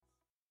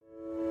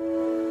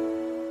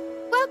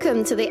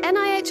Welcome to the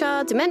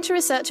NIHR Dementia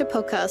Researcher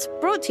podcast,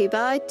 brought to you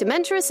by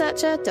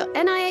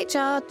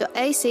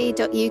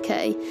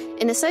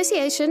dementiaresearcher.nihr.ac.uk in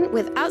association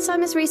with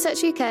Alzheimer's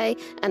Research UK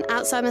and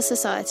Alzheimer's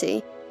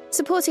Society,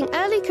 supporting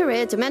early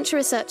career dementia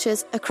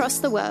researchers across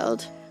the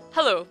world.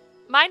 Hello,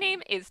 my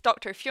name is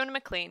Dr. Fiona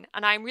McLean,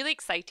 and I'm really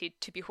excited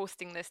to be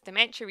hosting this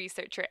Dementia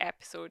Researcher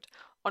episode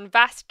on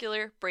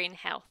vascular brain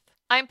health.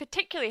 I am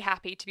particularly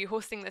happy to be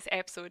hosting this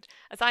episode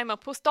as I am a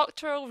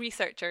postdoctoral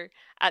researcher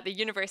at the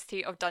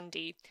University of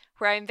Dundee,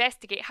 where I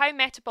investigate how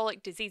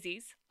metabolic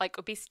diseases, like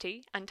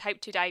obesity and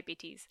type 2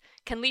 diabetes,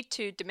 can lead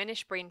to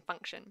diminished brain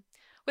function,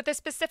 with a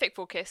specific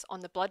focus on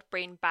the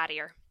blood-brain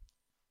barrier.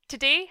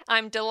 Today,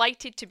 I'm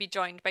delighted to be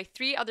joined by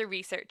three other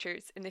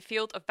researchers in the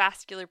field of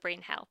vascular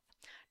brain health: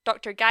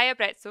 Dr. Gaia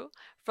Brezzo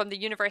from the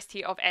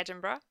University of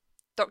Edinburgh,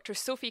 Dr.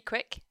 Sophie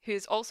Quick, who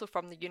is also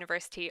from the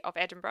University of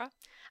Edinburgh,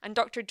 and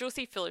Dr.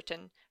 Josie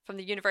Fullerton from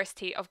the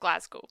University of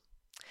Glasgow.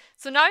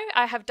 So now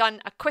I have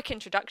done a quick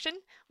introduction,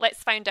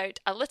 let's find out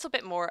a little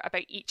bit more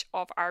about each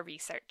of our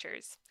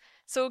researchers.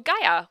 So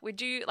Gaia,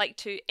 would you like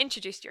to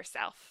introduce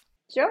yourself?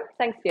 Sure,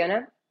 thanks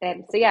Fiona.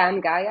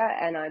 I'm Gaia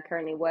and I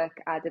currently work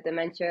at the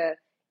Dementia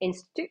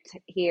Institute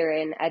here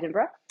in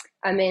Edinburgh.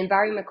 I'm in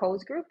Barry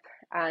McColl's group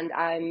and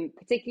I'm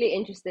particularly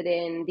interested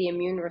in the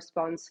immune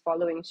response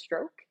following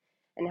stroke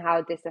and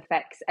how this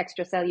affects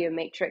extracellular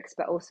matrix,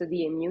 but also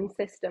the immune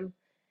system.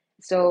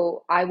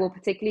 So I will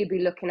particularly be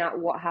looking at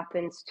what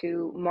happens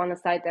to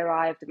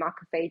monocyte-derived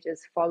macrophages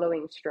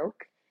following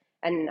stroke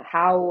and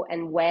how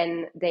and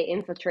when they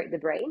infiltrate the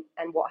brain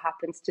and what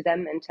happens to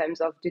them in terms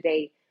of, do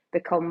they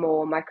become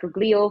more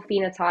microglial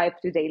phenotype?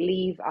 Do they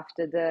leave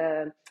after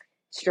the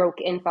stroke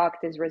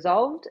infarct is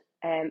resolved?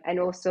 And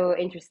also,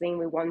 interestingly,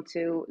 we want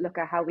to look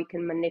at how we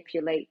can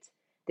manipulate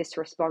this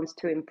response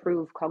to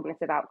improve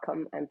cognitive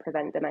outcome and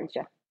prevent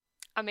dementia.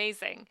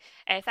 Amazing.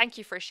 Thank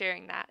you for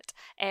sharing that.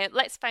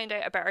 Let's find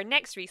out about our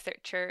next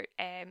researcher,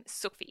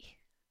 Sophie.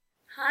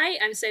 Hi,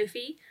 I'm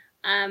Sophie.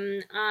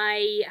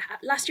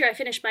 Last year I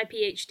finished my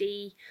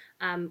PhD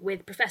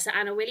with Professor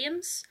Anna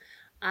Williams,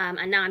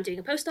 and now I'm doing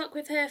a postdoc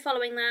with her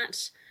following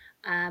that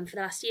for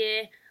the last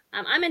year.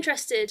 I'm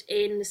interested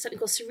in something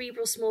called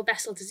cerebral small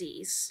vessel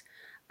disease,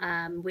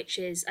 which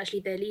is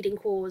actually the leading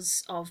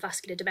cause of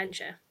vascular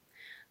dementia.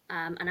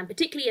 And I'm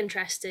particularly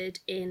interested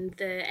in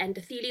the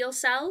endothelial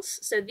cells.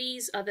 So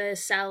these are the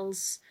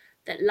cells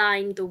that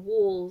line the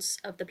walls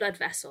of the blood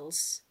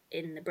vessels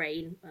in the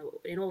brain,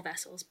 in all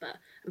vessels, but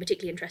I'm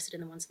particularly interested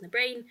in the ones in the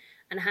brain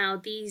and how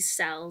these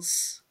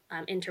cells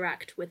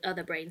interact with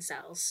other brain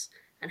cells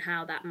and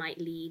how that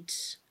might lead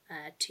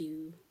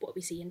to what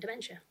we see in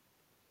dementia.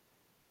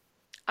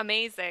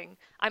 Amazing.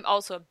 I'm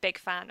also a big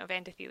fan of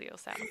endothelial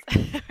cells,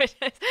 which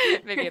is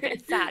maybe a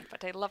bit sad,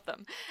 but I love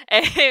them.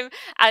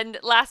 And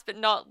last but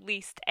not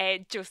least,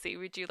 Josie,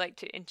 would you like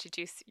to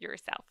introduce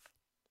yourself?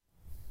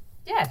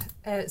 Yeah,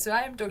 so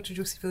I am Dr.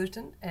 Josie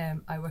Fullerton.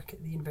 I work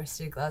at the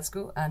University of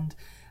Glasgow, and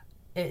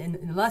in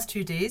the last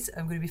 2 days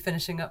I'm going to be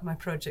finishing up my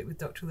project with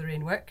Dr.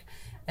 Lorraine Work.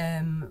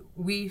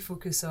 We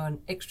focus on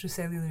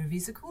extracellular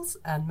vesicles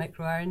and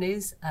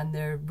microRNAs and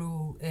their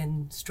role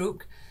in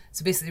stroke.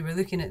 So basically we're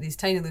looking at these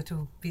tiny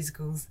little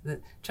vesicles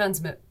that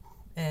transmit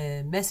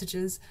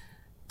messages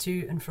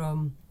to and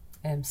from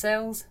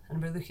cells,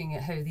 and we're looking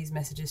at how these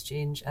messages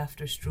change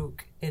after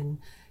stroke in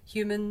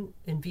human,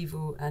 in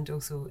vivo, and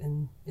also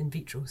in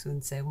vitro, so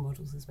in cell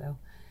models as well.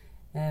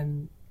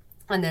 And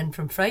then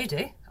from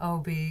Friday, I'll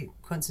be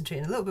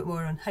concentrating a little bit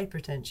more on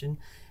hypertension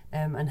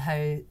and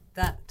how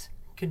that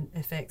can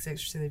affect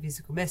extracellular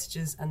vesicle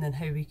messages, and then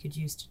how we could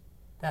use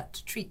that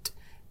to treat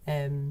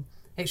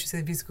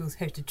extracellular vesicles,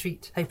 how to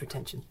treat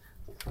hypertension.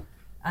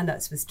 And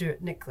that's with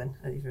Stuart Nicklin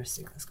at the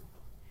University of Glasgow.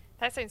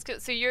 That sounds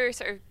good. So you're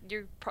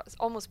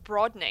almost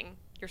broadening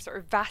your sort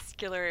of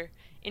vascular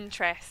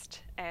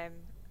interest, and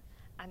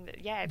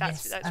yeah,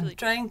 that's really I'm good.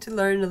 trying to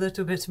learn a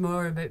little bit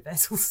more about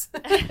vessels.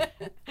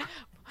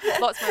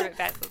 Lots more about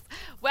vessels.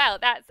 Well,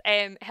 that's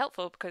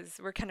helpful because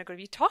we're kind of going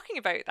to be talking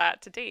about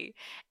that today.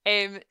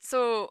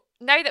 So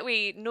now that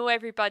we know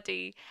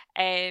everybody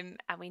and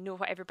we know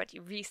what everybody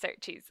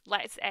researches,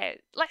 let's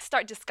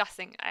start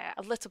discussing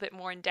a little bit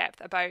more in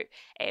depth about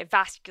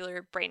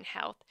vascular brain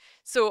health.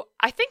 So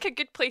I think a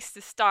good place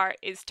to start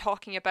is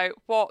talking about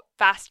what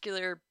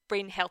vascular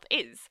brain health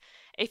is.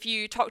 If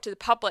you talk to the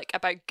public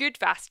about good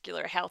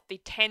vascular health, they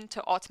tend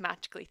to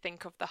automatically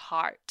think of the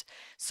heart.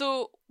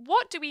 So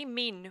what do we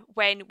mean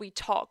when we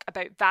talk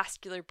about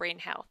vascular brain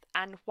health,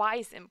 and why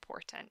is it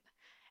important?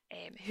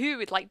 Who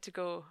would like to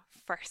go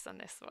first on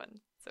this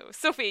one? So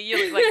Sophie, you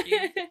look like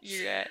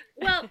you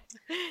Well,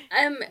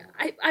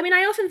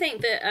 I often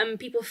think that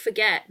people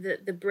forget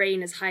that the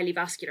brain is highly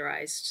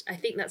vascularized. I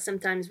think that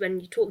sometimes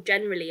when you talk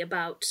generally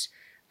about,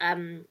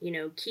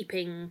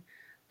 keeping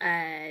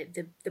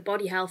the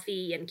body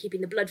healthy and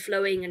keeping the blood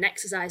flowing and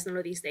exercise and all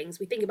of these things,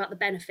 we think about the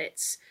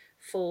benefits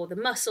for the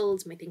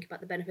muscles, and we think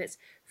about the benefits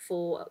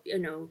for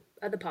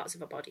other parts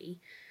of our body.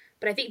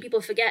 But I think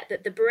people forget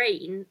that the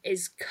brain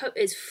is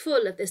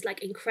full of this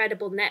like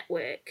incredible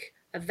network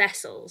of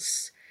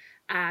vessels,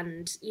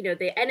 and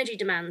the energy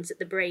demands that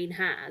the brain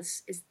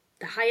has is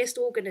the highest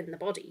organ in the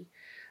body.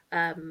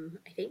 I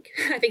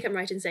think I'm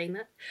right in saying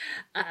that.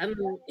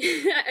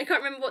 I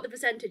can't remember what the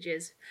percentage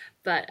is,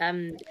 but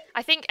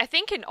I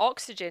think in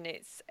oxygen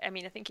I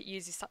think it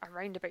uses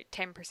around about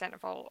 10%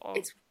 of all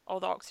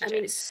the oxygen. I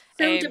mean, it's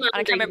so demanding. And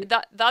I can't remember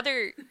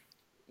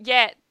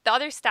the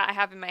other stat I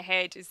have in my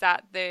head is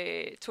that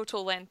the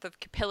total length of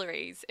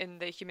capillaries in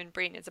the human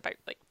brain is about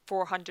like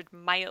 400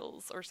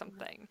 miles or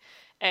something.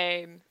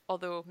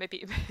 Although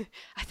maybe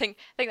I think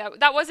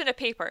that wasn't a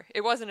paper.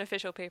 It was an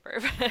official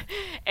paper.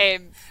 We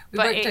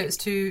worked out it's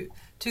too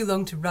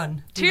long to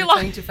run. Too long.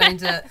 Trying to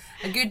find a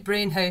good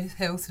brain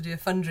health to do a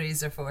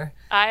fundraiser for.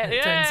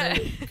 It turns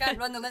out you can't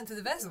run the length of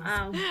the vessels.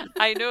 Wow.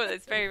 I know,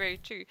 that's very, very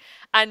true.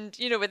 And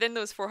within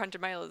those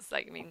 400 miles,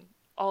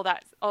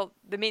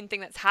 the main thing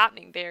that's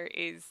happening there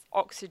is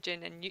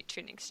oxygen and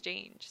nutrient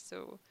exchange.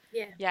 So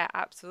yeah,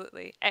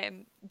 absolutely.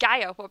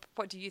 Gaia,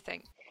 what do you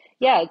think?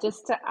 Yeah,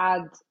 just to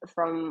add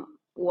from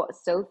what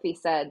Sophie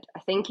said,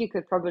 I think you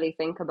could probably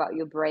think about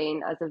your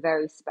brain as a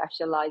very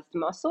specialized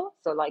muscle.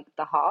 So like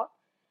the heart,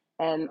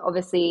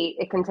 obviously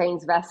it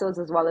contains vessels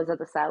as well as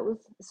other cells.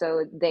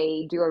 So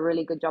they do a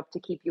really good job to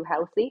keep you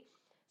healthy.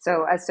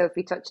 So as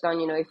Sophie touched on,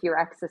 if you're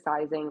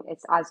exercising,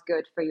 it's as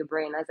good for your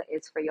brain as it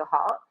is for your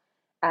heart.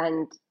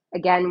 And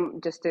again,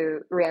 just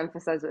to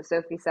re-emphasize what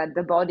Sophie said,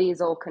 the body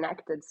is all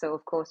connected. So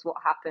of course, what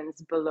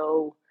happens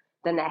below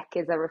the neck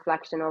is a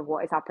reflection of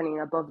what is happening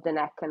above the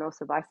neck, and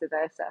also vice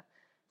versa.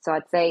 So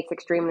I'd say it's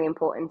extremely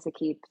important to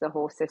keep the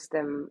whole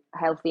system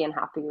healthy and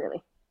happy,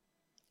 really.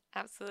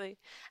 Absolutely.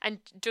 And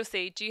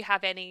Josie, do you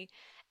have any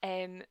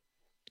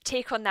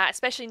take on that,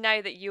 especially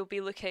now that you'll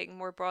be looking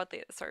more broadly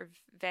at the sort of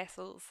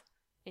vessels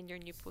in your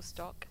new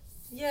postdoc?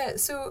 Yeah,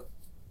 so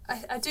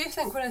I do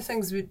think one of the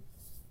things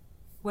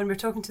when we're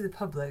talking to the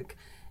public,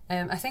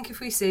 I think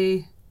if we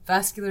say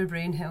vascular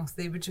brain health,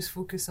 they would just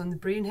focus on the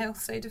brain health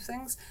side of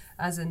things,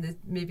 as in they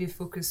maybe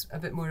focus a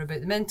bit more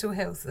about the mental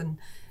health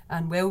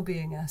and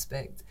well-being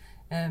aspect.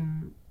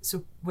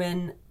 So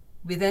when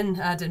we then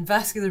add in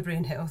vascular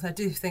brain health, I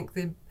do think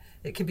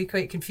it can be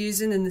quite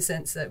confusing in the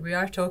sense that we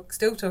are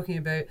still talking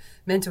about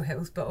mental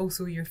health, but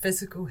also your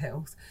physical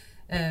health.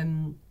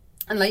 And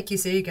like you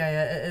say,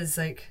 Gaia, it is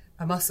like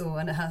a muscle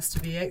and it has to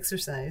be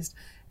exercised.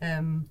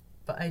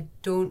 But I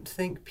don't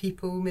think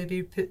people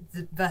maybe put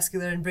the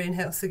vascular and brain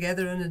health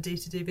together on a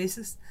day-to-day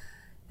basis.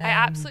 I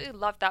absolutely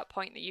love that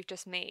point that you've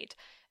just made.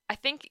 I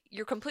think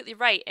you're completely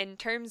right in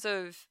terms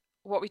of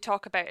what we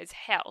talk about as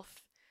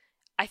health.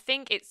 I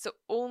think it's the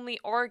only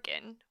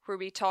organ where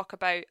we talk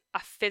about a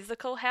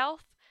physical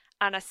health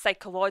and a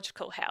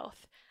psychological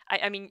health.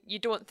 I mean, you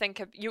don't think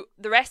of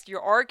the rest of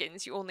your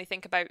organs, you only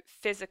think about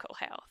physical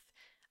health.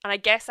 And I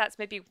guess that's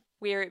maybe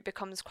where it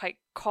becomes quite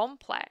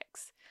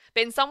complex.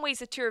 But in some ways,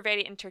 the two are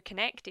very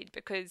interconnected,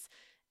 because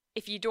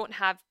if you don't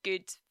have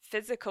good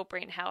physical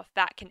brain health,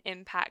 that can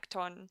impact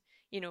on,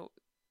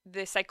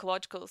 the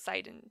psychological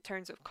side in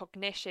terms of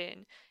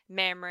cognition,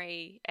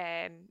 memory,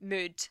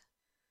 mood.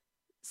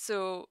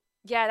 So,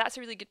 yeah, that's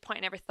a really good point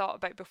I never thought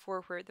about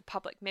before, where the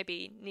public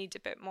maybe need a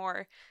bit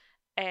more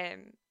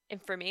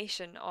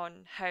information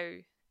on how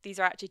these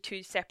are actually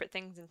two separate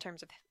things in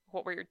terms of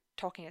what we're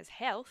talking as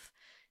health.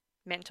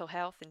 Mental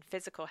health and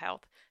physical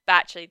health, but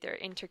actually they're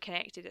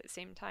interconnected at the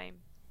same time.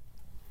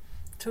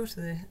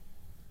 Totally.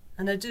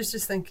 And I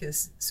just think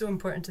it's so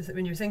important to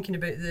when you're thinking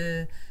about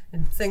the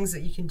things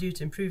that you can do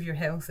to improve your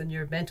health and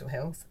your mental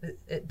health,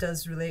 it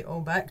does relate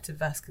all back to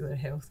vascular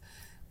health,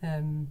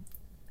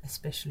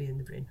 especially in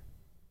the brain.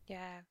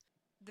 Yeah.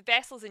 The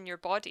vessels in your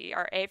body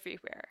are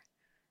everywhere.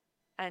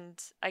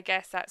 And I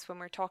guess that's when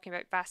we're talking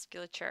about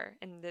vasculature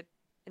in the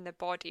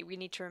body, we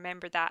need to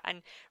remember that,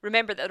 and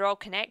remember that they're all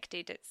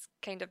connected. It's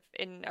kind of,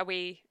 in a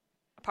way,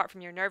 apart from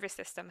your nervous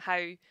system,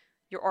 how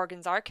your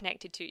organs are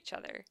connected to each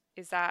other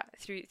is that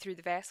through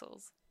the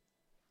vessels.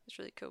 It's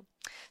really cool.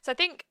 So I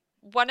think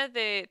one of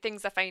the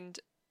things I find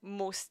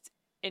most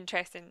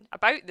interesting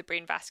about the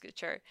brain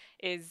vasculature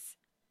is,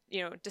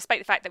 despite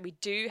the fact that we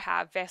do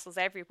have vessels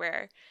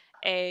everywhere,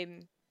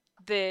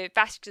 the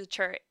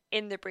vasculature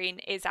in the brain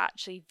is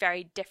actually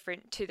very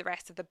different to the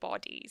rest of the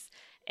bodies,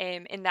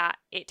 in that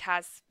it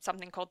has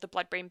something called the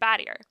blood-brain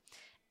barrier.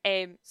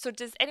 So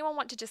does anyone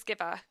want to just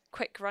give a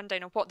quick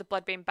rundown of what the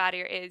blood-brain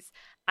barrier is,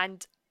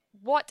 and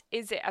what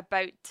is it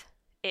about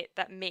it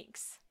that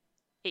makes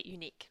it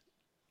unique?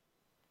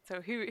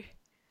 So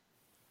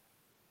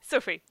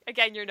Sophie,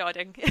 again, you're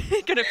nodding.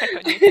 Gonna pick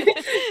on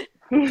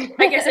you.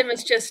 I guess I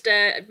must just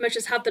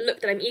have the look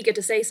that I'm eager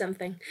to say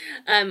something.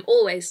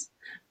 Always.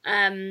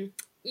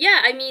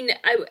 Yeah, I mean,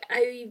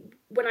 I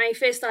when I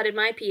first started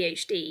my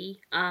PhD,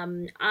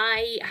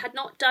 I had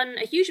not done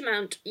a huge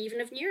amount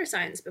even of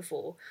neuroscience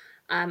before.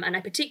 And I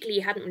particularly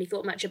hadn't really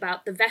thought much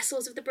about the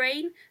vessels of the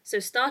brain. So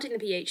starting the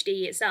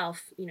PhD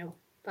itself,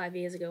 5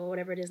 years ago or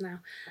whatever it is now,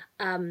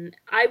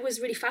 I was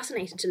really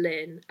fascinated to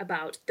learn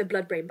about the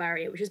blood-brain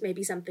barrier, which is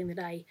maybe something that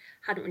I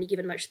hadn't really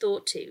given much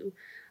thought to.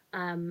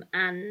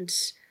 And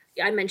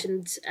I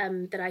mentioned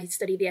that I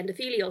study the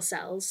endothelial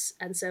cells,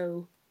 and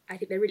so I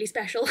think they're really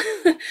special.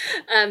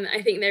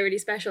 I think they're really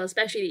special,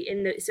 especially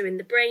in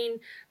the brain,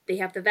 they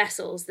have the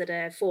vessels that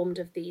are formed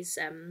of these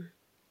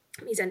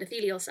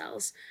endothelial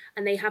cells,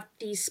 and they have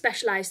these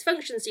specialized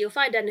functions. So you'll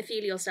find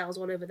endothelial cells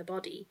all over the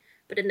body,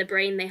 but in the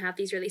brain they have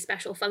these really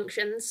special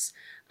functions,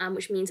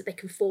 which means that they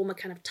can form a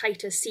kind of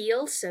tighter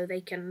seal. So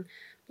they can,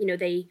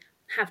 they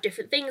have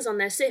different things on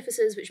their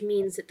surfaces, which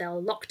means that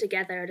they'll lock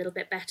together a little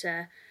bit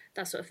better,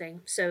 that sort of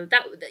thing. So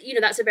that,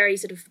 that's a very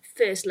sort of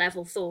first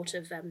level thought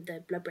of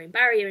the blood-brain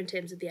barrier in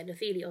terms of the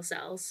endothelial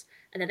cells.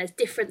 And then there's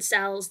different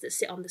cells that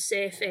sit on the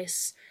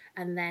surface,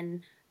 and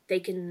then they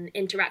can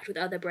interact with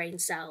other brain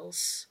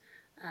cells.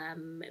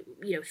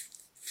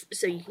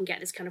 So you can get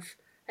this kind of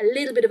a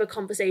little bit of a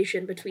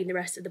conversation between the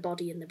rest of the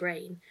body and the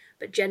brain.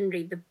 But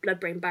generally, the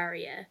blood-brain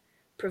barrier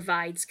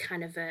provides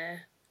kind of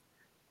a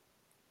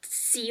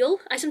seal,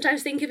 I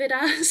sometimes think of it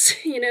as.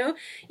 You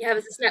have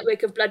this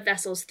network of blood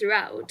vessels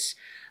throughout,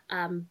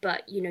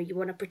 but you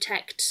want to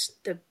protect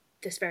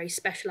this very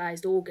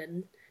specialized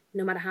organ,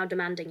 no matter how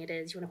demanding it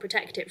is. You want to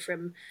protect it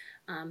from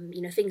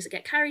things that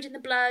get carried in the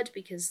blood,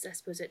 because I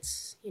suppose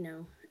it's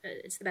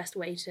it's the best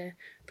way to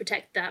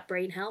protect that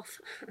brain health.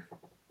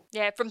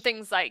 Yeah, from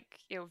things like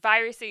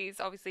viruses.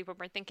 Obviously, when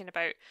we're thinking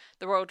about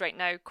the world right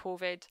now,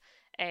 COVID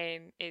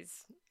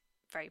is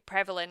very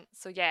prevalent.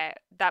 So yeah,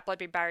 that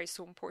blood-brain barrier is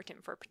so important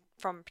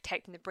from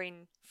protecting the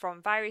brain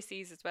from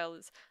viruses as well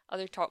as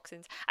other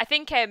toxins. I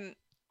think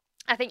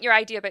your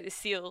idea about the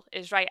seal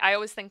is right. I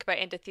always think about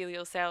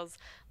endothelial cells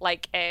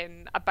like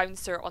a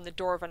bouncer on the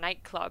door of a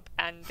nightclub,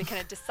 and they kind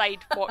of decide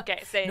what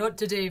gets in. Not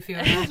today,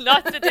 Fiona.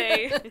 Not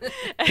today.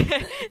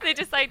 They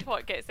decide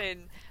what gets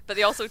in, but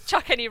they also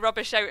chuck any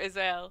rubbish out as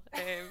well.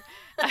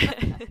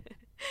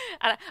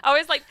 And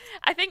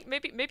I think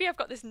maybe I've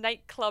got this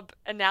nightclub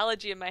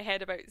analogy in my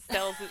head about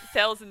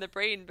cells in the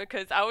brain,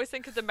 because I always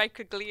think of the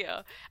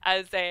microglia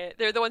as they're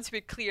the ones who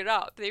would clear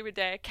up. They would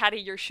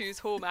carry your shoes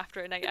home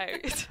after a night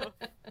out. So.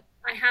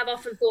 I've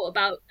often thought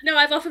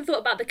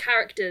about the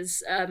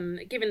characters,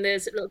 given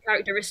there's little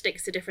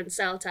characteristics to different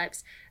cell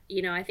types.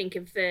 I think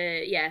of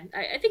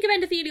I think of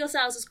endothelial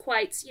cells as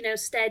quite,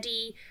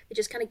 steady. They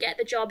just kind of get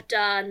the job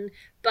done.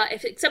 But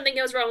if something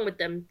goes wrong with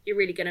them, you're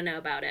really going to know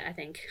about it, I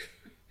think.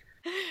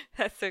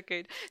 That's so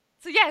good.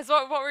 So yes,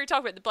 what were we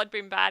talking about? The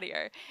blood-brain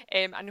barrier,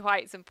 and why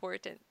it's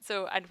important.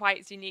 So, and why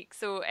it's unique.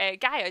 So,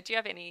 Gaia, do you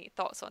have any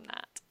thoughts on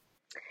that?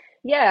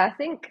 Yeah, I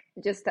think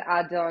just to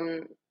add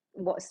on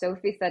what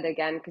Sophie said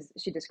again, because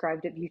she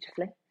described it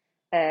beautifully.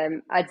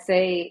 I'd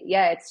say,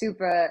 it's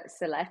super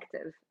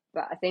selective,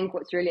 but I think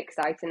what's really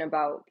exciting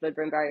about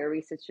blood-brain barrier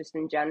research just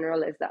in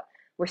general is that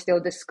we're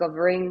still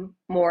discovering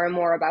more and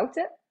more about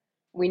it.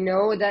 We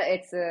know that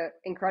it's an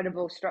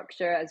incredible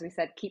structure, as we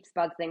said, keeps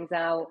bad things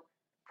out,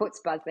 puts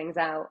bad things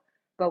out,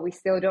 but we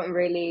still don't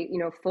really,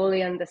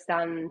 fully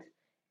understand,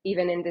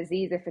 even in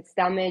disease, if it's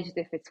damaged,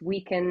 if it's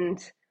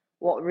weakened,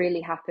 what really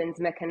happens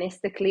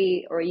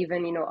mechanistically, or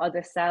even,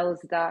 other cells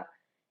that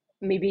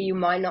maybe you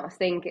might not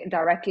think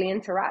directly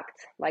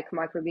interact, like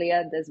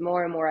microglia. There's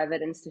more and more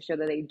evidence to show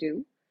that they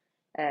do.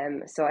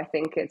 So I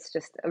think it's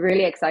just a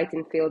really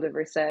exciting field of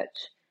research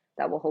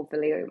that will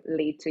hopefully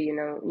lead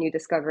to, new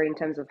discovery in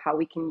terms of how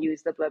we can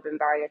use the blood-brain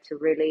barrier to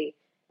really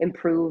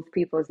improve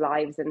people's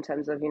lives in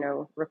terms of,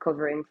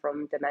 recovering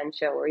from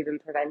dementia or even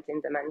preventing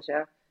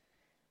dementia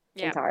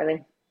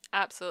entirely.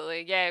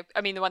 Absolutely, yeah.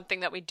 I mean, the one thing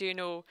that we do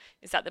know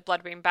is that the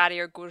blood-brain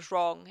barrier goes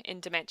wrong in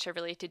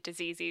dementia-related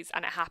diseases,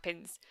 and it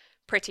happens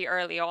pretty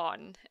early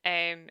on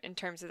in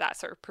terms of that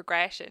sort of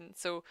progression.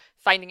 So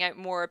finding out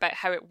more about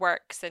how it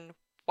works and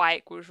why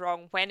it goes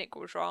wrong, when it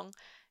goes wrong,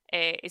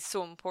 is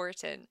so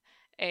important.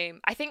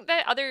 I think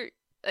that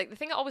the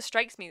thing that always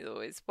strikes me though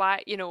is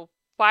why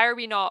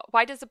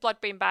does the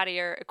blood-brain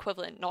barrier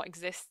equivalent not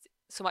exist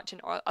so much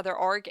in other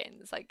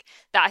organs like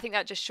that? I think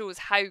that just shows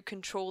how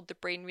controlled the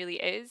brain really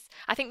is.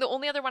 I think the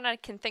only other one I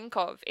can think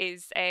of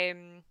is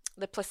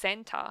the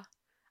placenta.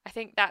 I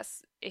think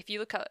that's, if you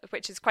look at,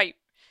 which is quite,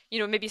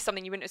 maybe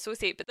something you wouldn't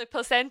associate, but the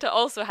placenta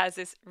also has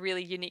this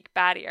really unique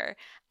barrier.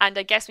 And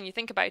I guess when you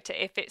think about it,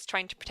 if it's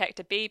trying to protect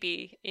a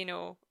baby,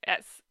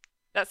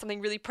 that's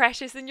something really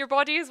precious in your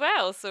body as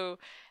well. So,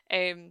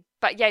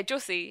 but yeah,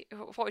 Josie,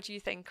 what do you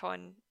think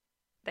on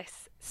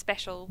this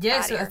special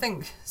barrier? So I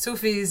think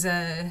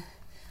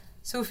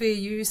Sophie,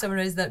 you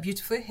summarised that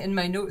beautifully. In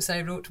my notes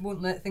I wrote,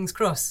 won't let things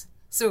cross.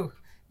 So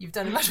you've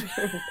done a much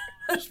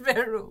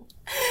better role.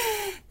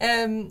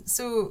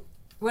 So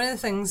one of the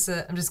things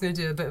that I'm just going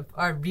to do a bit of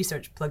our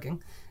research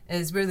plugging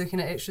is we're looking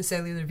at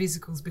extracellular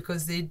vesicles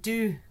because they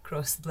do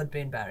cross the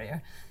blood-brain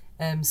barrier.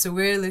 So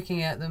we're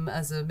looking at them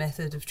as a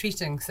method of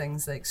treating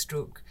things like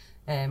stroke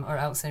or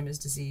Alzheimer's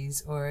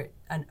disease or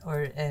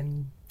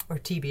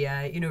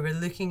TBI. We're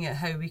looking at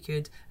how we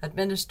could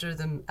administer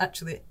them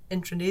actually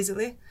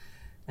intranasally,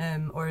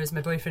 or as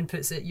my boyfriend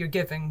puts it, you're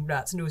giving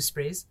rats nose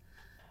sprays,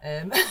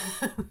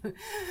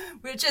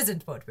 which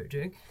isn't what we're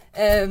doing.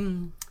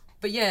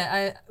 But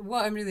yeah,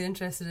 what I'm really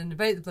interested in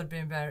about the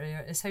blood-brain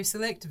barrier is how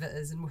selective it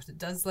is and what it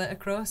does let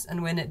across,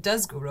 and when it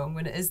does go wrong,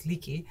 when it is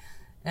leaky,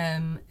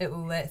 it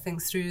will let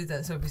things through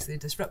that's obviously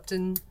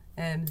disrupting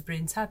the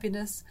brain's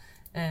happiness.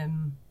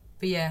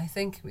 But yeah, I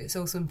think it's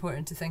also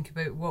important to think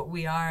about what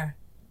our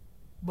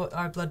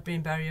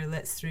blood-brain barrier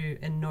lets through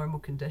in normal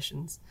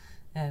conditions.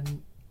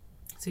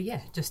 So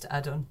yeah, just to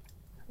add on.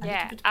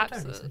 Yeah,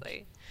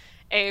 absolutely.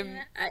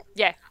 I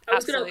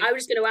was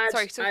just going to add.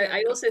 Sorry, Sophie,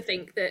 I also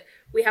think that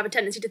we have a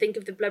tendency to think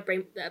of the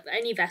blood-brain,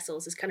 any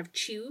vessels, as kind of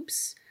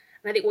tubes.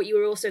 And I think what you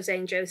were also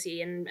saying,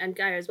 Josie and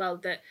Gaia as well,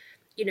 that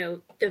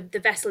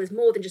the vessel is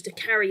more than just a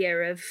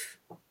carrier of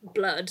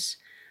blood.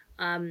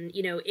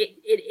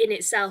 It in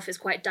itself is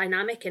quite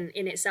dynamic and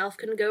in itself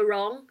can go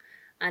wrong,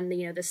 and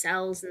the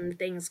cells and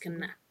things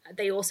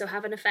they also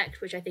have an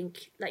effect, which I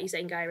think, like you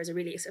saying, Gaia, is a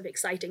really sort of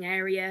exciting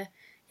area.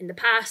 In the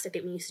past, I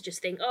think we used to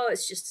just think, oh,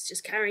 it's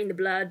just carrying the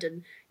blood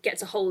and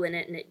gets a hole in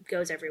it and it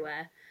goes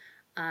everywhere.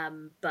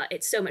 But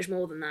it's so much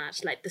more than that.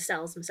 Like, the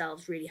cells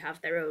themselves really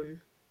have their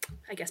own,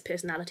 I guess,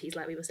 personalities,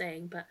 like we were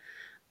saying, but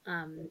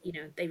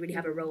they really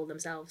have a role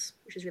themselves,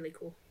 which is really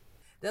cool.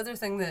 The other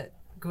thing that,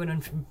 going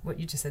on from what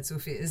you just said,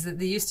 Sophie, is that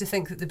they used to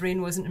think that the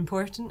brain wasn't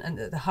important and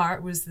that the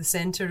heart was the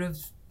centre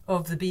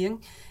of the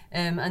being,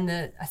 and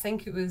that I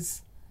think it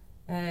was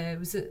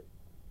Descartes?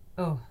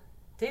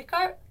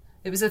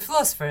 It was a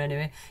philosopher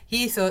anyway.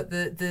 He thought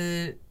that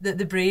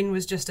the brain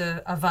was just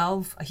a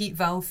valve, a heat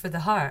valve for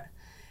the heart,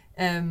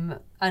 and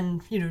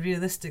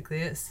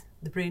realistically,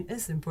 the brain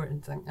is the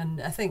important thing.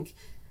 And I think,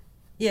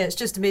 yeah, it's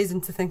just amazing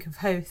to think of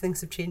how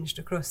things have changed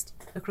across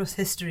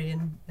history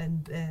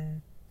and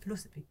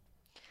philosophy.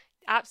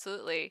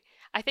 Absolutely.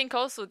 I think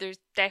also there's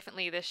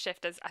definitely this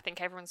shift, as I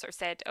think everyone sort of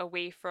said,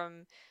 away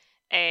from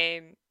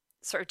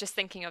sort of just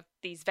thinking of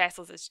these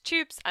vessels as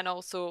tubes, and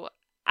also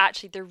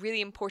actually they're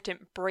really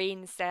important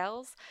brain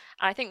cells.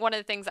 And I think one of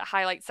the things that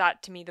highlights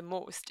that to me the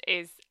most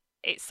is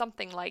it's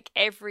something like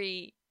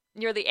nearly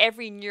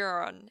every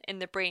neuron in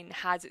the brain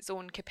has its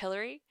own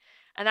capillary.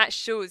 And that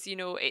shows,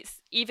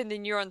 it's even the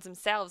neurons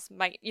themselves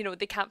might,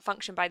 they can't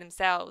function by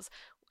themselves.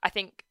 I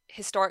think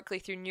historically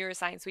through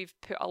neuroscience, we've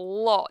put a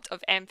lot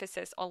of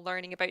emphasis on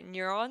learning about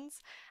neurons,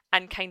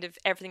 and kind of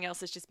everything else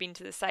has just been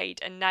to the side.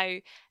 And now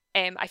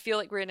I feel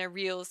like we're in a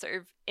real sort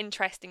of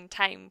interesting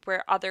time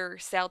where other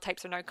cell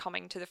types are now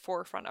coming to the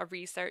forefront of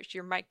research,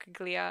 your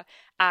microglia,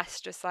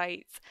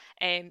 astrocytes,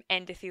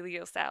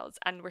 endothelial cells.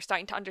 And we're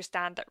starting to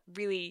understand that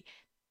really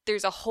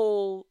there's a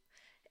whole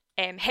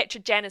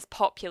heterogeneous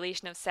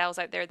population of cells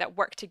out there that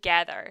work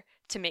together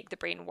to make the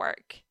brain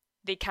work.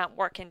 They can't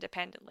work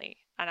independently.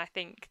 And I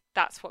think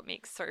that's what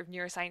makes sort of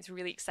neuroscience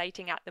really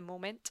exciting at the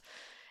moment.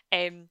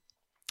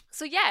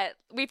 So yeah,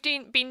 we've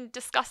been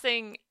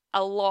discussing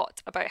a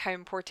lot about how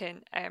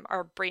important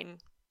our brain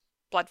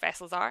blood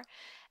vessels are.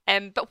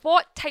 But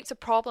what types of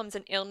problems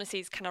and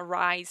illnesses can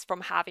arise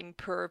from having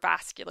poor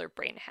vascular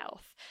brain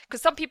health?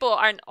 Because some people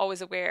aren't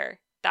always aware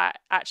that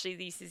actually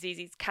these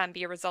diseases can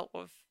be a result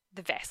of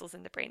the vessels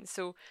in the brain.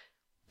 So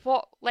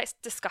let's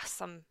discuss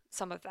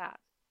some of that.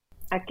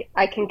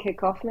 I can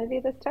kick off maybe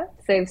this time.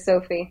 Save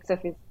Sophie.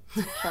 Sophie's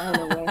shying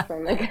away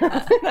from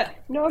it.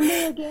 Not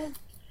me again.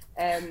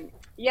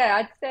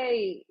 I'd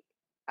say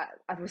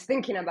I was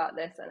thinking about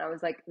this and I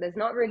was like, there's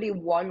not really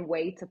one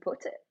way to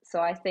put it. So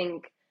I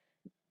think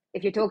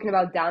if you're talking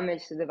about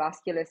damage to the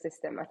vascular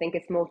system, I think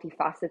it's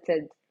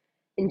multifaceted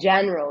in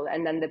general.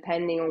 And then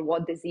depending on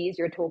what disease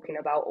you're talking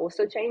about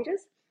also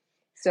changes.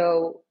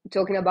 So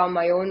talking about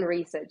my own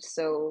research,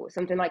 so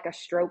something like a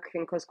stroke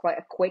can cause quite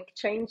a quick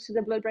change to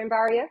the blood-brain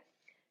barrier.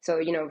 So,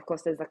 of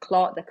course, there's a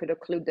clot that could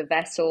occlude the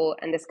vessel,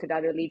 and this could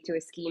either lead to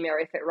ischemia, or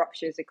if it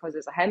ruptures, it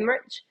causes a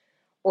hemorrhage.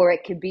 Or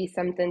it could be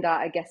something that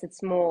I guess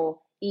it's more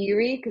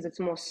eerie because it's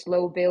more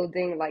slow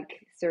building,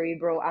 like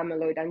cerebral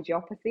amyloid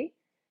angiopathy.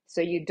 So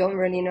you don't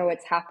really know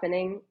it's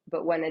happening,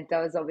 but when it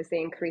does,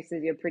 obviously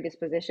increases your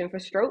predisposition for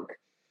stroke.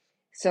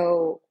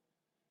 So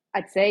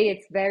I'd say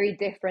it's very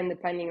different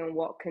depending on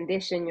what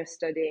condition you're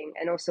studying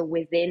and also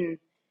within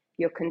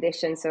your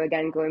condition. So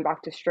again, going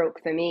back to stroke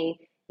for me,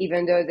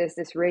 even though there's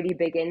this really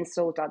big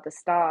insult at the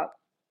start,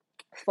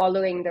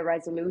 following the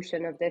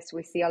resolution of this,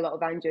 we see a lot of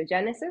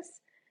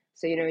angiogenesis.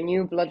 So,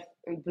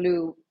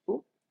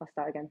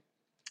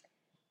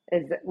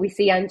 we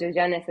see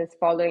angiogenesis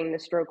following the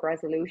stroke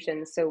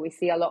resolution. So we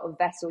see a lot of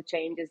vessel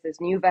changes. There's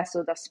new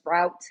vessels that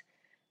sprout,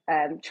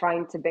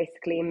 trying to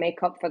basically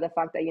make up for the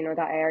fact that,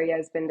 that area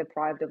has been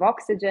deprived of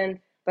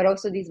oxygen, but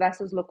also these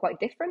vessels look quite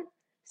different.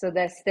 So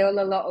there's still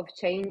a lot of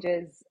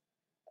changes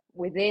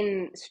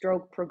within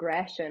stroke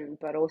progression,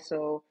 but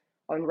also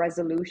on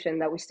resolution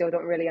that we still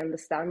don't really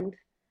understand.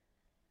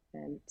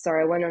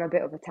 Sorry, I went on a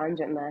bit of a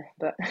tangent there,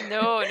 but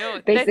no.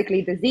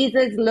 Basically,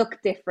 diseases look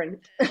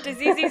different.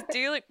 Diseases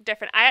do look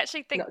different. I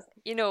actually think,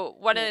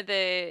 one of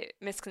the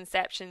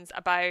misconceptions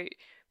about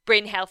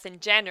brain health in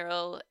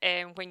general,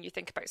 when you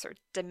think about sort of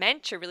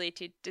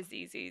dementia-related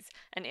diseases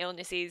and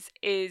illnesses,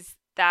 is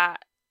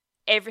that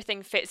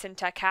everything fits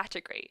into a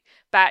category.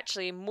 But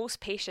actually,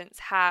 most patients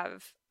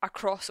have a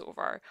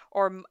crossover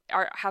or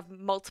have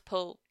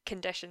multiple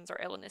conditions or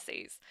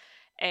illnesses.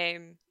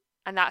 And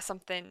that's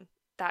something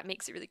that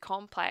makes it really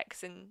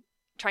complex, and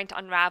trying to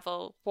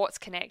unravel what's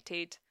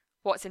connected,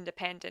 what's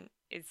independent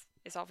is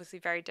is obviously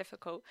very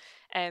difficult.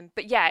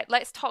 But yeah,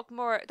 let's talk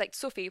more. Like,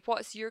 Sophie,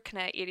 what's your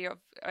kind of area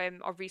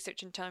of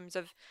research in terms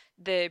of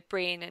the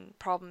brain and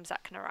problems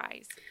that can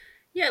arise?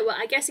 Yeah, well,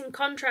 I guess in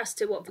contrast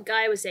to what the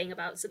guy was saying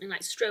about something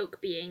like stroke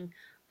being,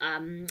 a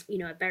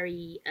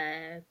very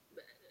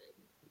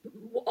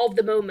of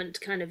the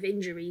moment kind of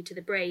injury to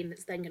the brain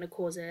that's then going to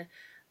cause a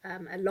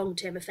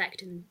long-term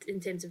effect in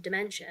terms of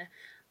dementia.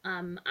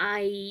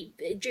 I,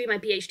 during my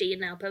PhD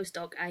and now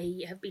postdoc,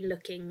 I have been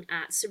looking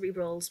at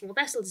cerebral small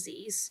vessel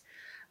disease,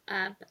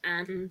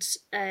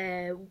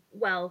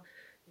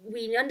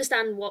 we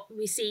understand what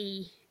we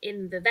see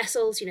in the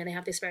vessels. They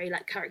have this very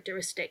like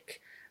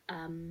characteristic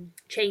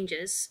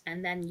changes,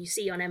 and then you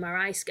see on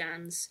MRI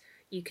scans,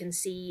 you can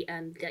see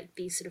like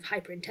these sort of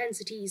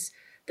hyperintensities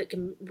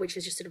which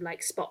is just sort of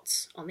like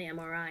spots on the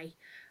MRI,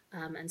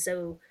 and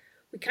so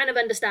we kind of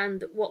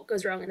understand what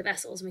goes wrong in the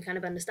vessels, and we kind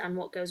of understand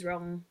what goes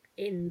wrong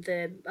in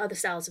the other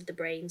cells of the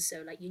brain,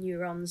 so like your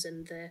neurons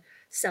and the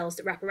cells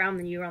that wrap around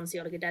the neurons, the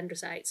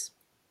oligodendrocytes.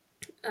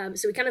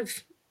 So we kind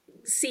of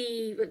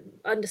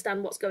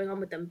understand what's going on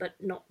with them, but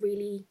not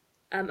really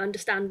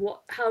understand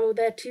how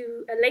they're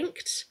two are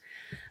linked.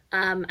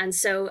 And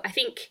so I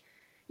think,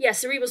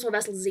 cerebral small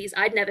vessel disease,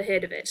 I'd never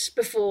heard of it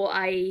before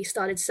I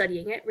started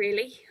studying it,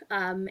 really.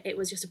 It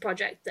was just a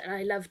project that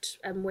I loved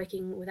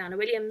working with Anna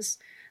Williams,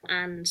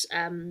 and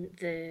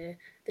the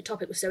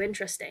topic was so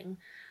interesting.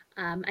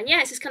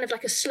 It's just kind of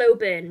like a slow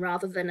burn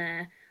rather than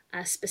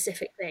a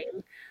specific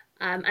thing.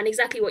 And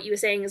exactly what you were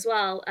saying as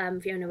well,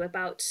 Fiona,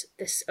 about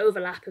this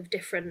overlap of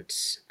different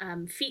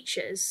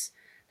features.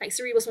 Like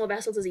cerebral small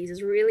vessel disease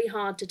is really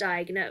hard to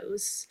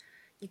diagnose.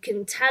 You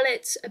can tell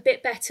it a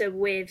bit better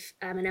with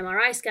an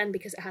MRI scan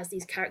because it has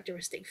these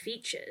characteristic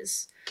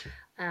features.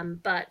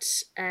 But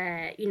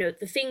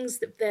the things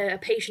that a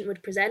patient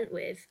would present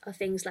with are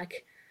things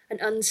like an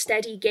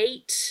unsteady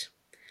gait,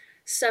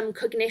 some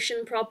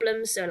cognition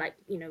problems, so like,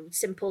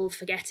 simple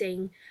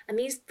forgetting. And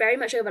these very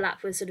much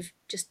overlap with sort of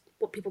just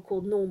what people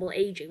call normal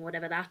aging,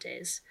 whatever that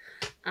is.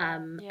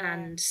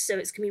 And so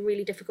it's can be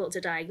really difficult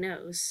to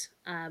diagnose.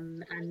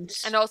 And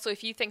also,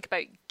 if you think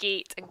about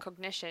gait and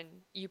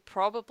cognition, you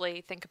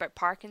probably think about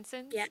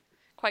Parkinson's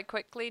quite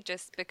quickly,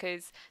 just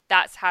because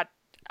that's had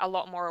a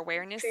lot more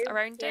awareness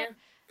around it.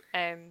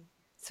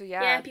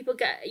 People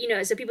get,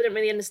 so people don't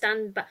really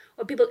understand,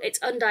 it's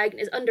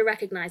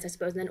under-recognized, I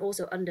suppose, and then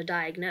also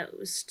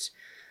under-diagnosed.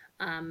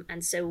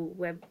 And so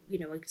we're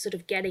sort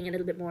of getting a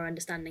little bit more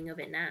understanding of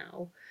it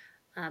now,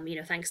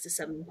 thanks to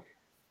some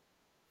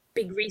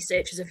big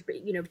researchers have,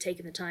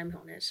 taken the time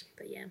on it.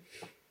 But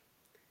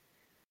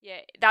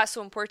that's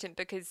so important,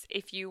 because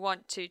if you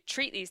want to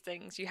treat these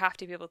things, you have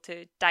to be able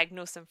to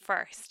diagnose them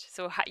first.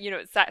 So,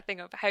 it's that thing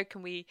of how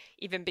can we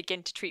even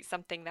begin to treat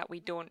something that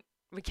we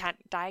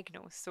can't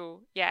diagnose.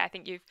 So I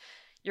think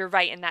you're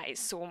right in that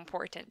it's so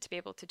important to be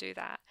able to do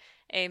that.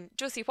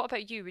 Josie, what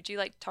about you? Would you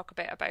like to talk a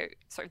bit about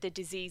sort of the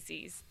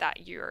diseases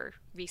that you're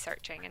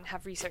researching and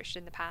have researched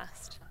in the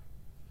past?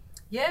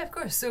 Yeah, of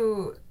course.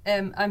 So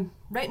I'm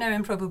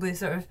probably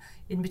sort of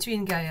in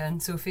between Gaia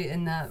and Sophie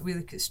in that we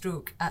look at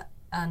stroke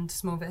and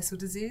small vessel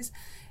disease.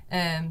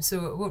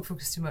 So I won't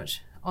focus too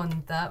much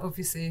on that.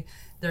 Obviously,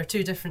 there are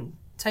two different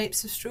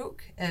types of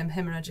stroke,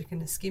 hemorrhagic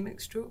and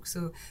ischemic stroke.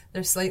 So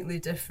there's slightly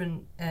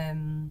different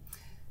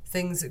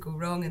things that go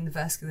wrong in the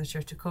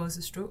vasculature to cause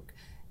a stroke.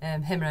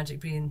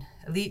 Hemorrhagic being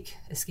a leak,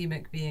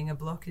 ischemic being a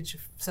blockage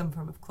of some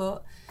form of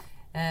clot.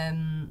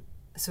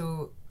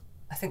 So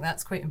I think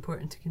that's quite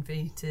important to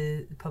convey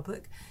to the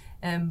public.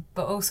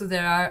 But also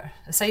there are,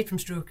 aside from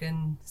stroke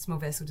and small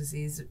vessel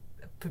disease,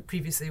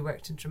 previously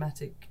worked in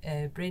traumatic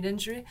brain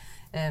injury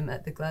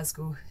at the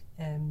Glasgow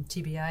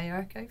TBI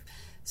archive.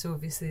 So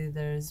obviously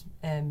there's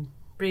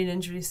brain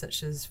injuries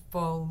such as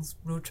falls,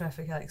 road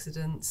traffic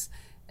accidents,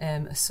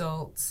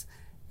 assaults,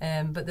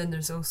 but then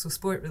there's also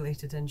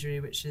sport-related injury,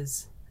 which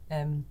is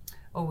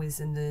always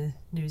in the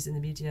news and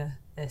the media,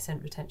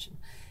 centre attention.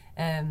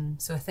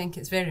 So I think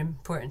it's very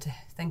important to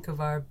think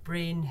of our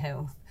brain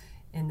health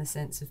in the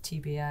sense of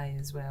TBI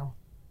as well.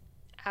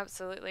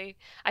 Absolutely.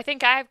 I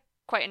think I have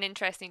quite an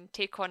interesting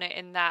take on it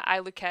in that I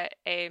look at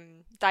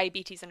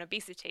diabetes and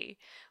obesity,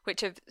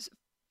 which have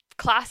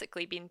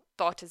classically been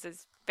thought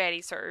as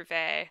very sort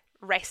of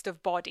rest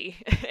of body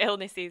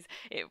illnesses.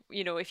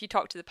 If you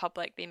talk to the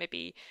public, they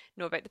maybe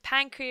know about the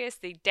pancreas.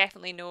 They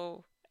definitely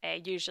know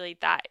usually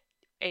that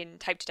in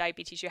type 2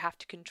 diabetes you have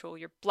to control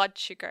your blood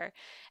sugar.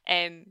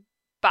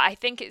 But I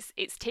think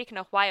it's taken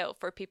a while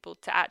for people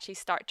to actually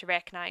start to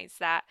recognise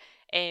that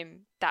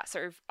that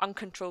sort of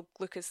uncontrolled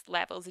glucose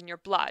levels in your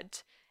blood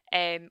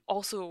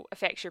also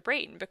affects your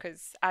brain,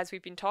 because as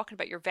we've been talking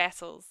about, your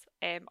vessels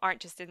aren't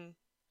just in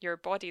your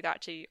body, they're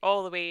actually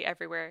all the way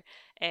everywhere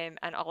and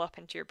all up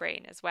into your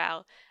brain as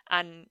well.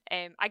 And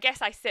I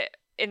guess I sit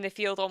in the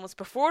field almost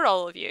before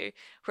all of you,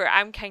 where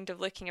I'm kind of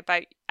looking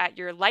at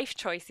your life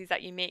choices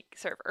that you make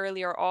sort of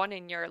earlier on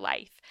in your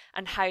life,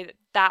 and how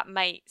that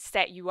might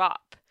set you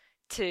up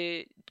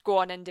to go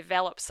on and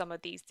develop some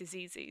of these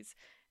diseases.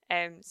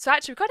 So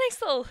actually we've got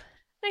a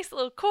nice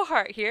little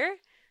cohort here.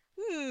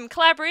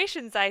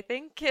 Collaborations, I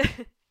think.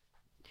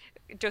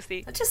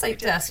 Josie? I'd just like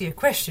to ask you a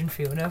question,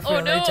 Fiona, if Oh, we're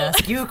allowed to no.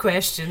 ask you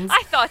questions.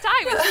 I thought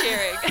I was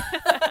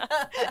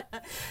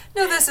sharing.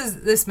 No,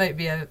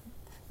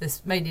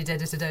 this might need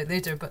edited out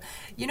later, but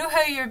you know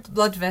how your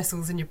blood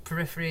vessels in your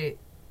periphery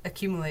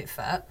accumulate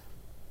fat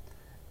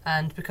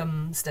and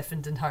become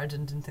stiffened and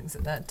hardened and things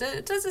like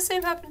that? Does the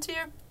same happen to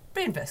your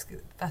brain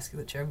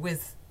vasculature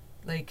with,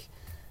 like,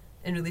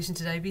 in relation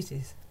to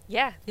diabetes?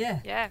 Yeah.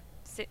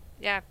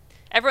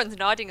 Everyone's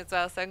nodding as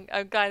well, so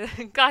I'm glad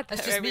That's that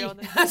just me. everyone.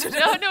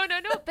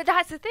 No. But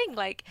that's the thing.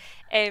 Like,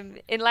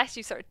 unless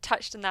you sort of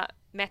touched on that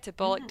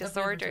metabolic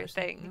disorder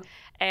thing,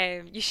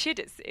 you should.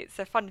 It's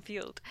a fun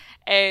field.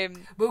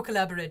 We'll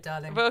collaborate,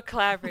 darling. We'll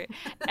collaborate.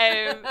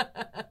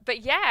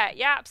 But yeah,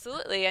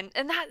 absolutely. And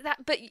that.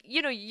 But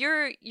you know,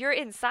 you're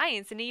in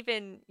science, and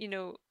even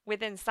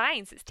within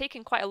science, it's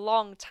taken quite a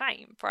long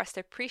time for us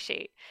to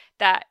appreciate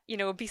that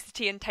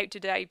obesity and type 2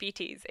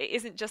 diabetes. It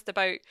isn't just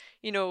about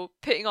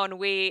putting on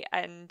weight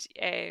and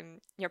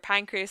your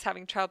pancreas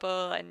having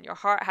trouble and your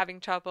heart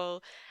having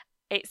trouble.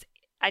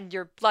 And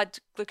your blood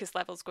glucose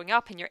levels going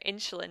up and your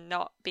insulin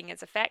not being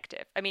as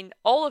effective. I mean,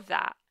 all of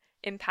that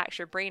impacts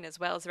your brain as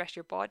well as the rest of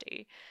your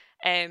body.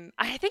 And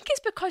I think it's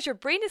because your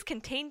brain is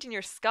contained in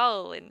your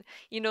skull, and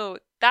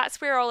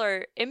that's where all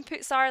our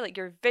inputs are. Like,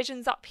 your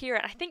vision's up here,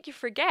 and I think you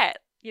forget.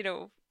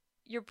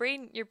 Your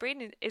brain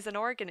is an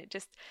organ.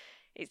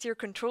 It's your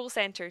control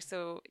center.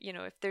 So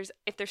if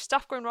there's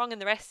stuff going wrong in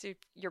the rest of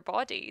your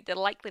body, the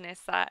likeliness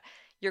that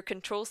your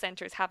control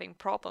center is having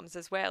problems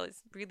as well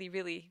is really,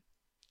 really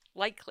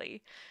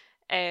likely.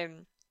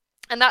 And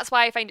that's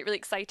why I find it really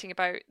exciting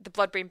about the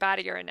blood-brain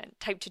barrier and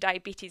type 2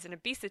 diabetes and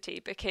obesity,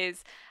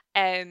 because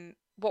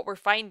what we're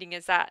finding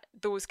is that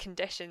those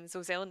conditions,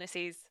 those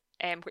illnesses,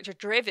 which are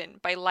driven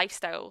by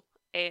lifestyle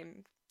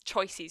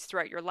choices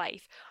throughout your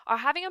life, are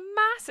having a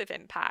massive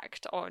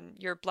impact on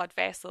your blood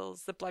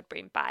vessels, the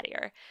blood-brain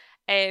barrier.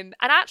 And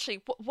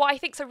actually, what I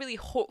think is a really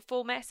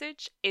hopeful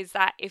message is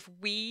that if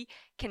we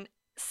can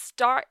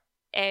start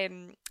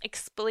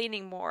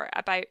explaining more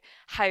about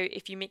how,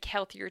 if you make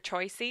healthier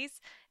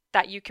choices,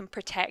 that you can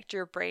protect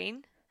your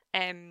brain,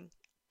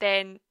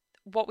 then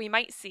what we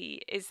might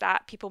see is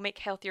that people make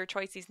healthier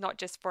choices not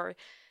just for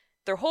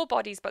their whole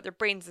bodies but their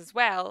brains as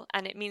well,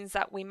 and it means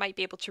that we might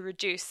be able to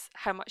reduce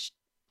how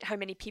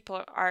many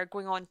people are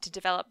going on to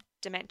develop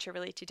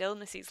dementia-related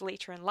illnesses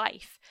later in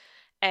life.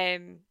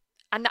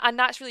 And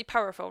that's really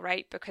powerful,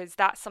 right? Because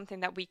that's something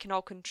that we can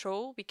all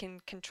control. We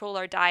can control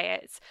our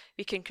diets.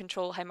 We can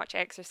control how much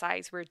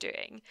exercise we're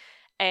doing.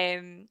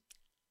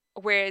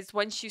 Whereas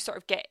once you sort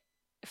of get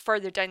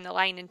further down the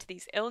line into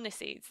these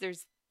illnesses,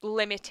 there's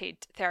limited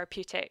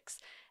therapeutics.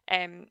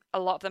 A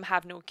lot of them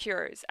have no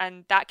cures,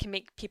 and that can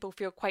make people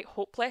feel quite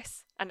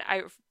hopeless and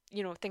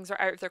things are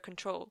out of their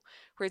control.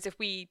 Whereas if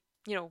we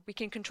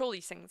can control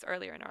these things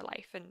earlier in our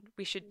life, and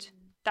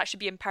that should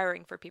be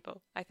empowering for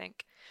people, I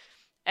think.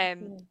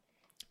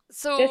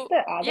 So just to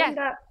add on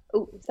that,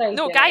 sorry.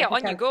 No, Gaia,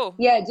 on you go.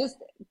 Yeah, just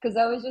because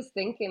I was just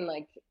thinking,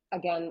 like,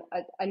 again,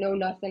 I know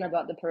nothing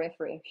about the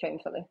periphery,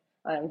 shamefully.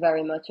 I'm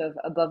very much of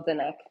above the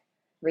neck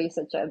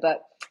researcher,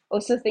 but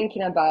also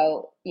thinking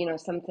about,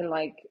 something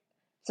like,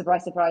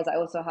 surprise, surprise, I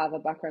also have a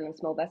background in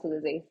small vessel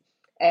disease.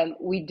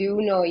 We do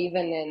know,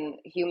 even in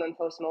human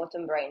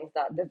postmortem brains,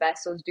 that the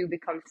vessels do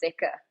become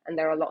thicker and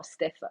they're a lot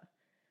stiffer.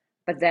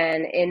 But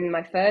then in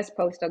my first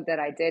postdoc that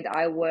I did,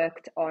 I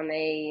worked on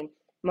a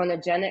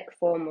monogenic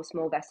form of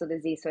small vessel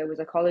disease. So it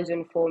was a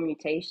collagen 4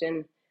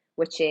 mutation,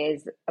 which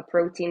is a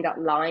protein that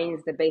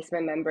lines the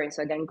basement membrane.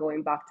 So again,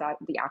 going back to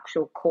the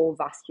actual core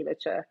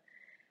vasculature.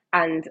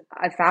 And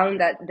I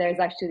found that there's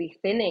actually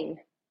thinning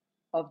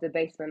of the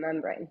basement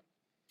membrane.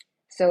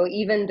 So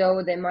even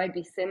though they might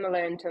be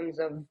similar in terms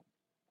of,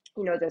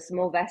 the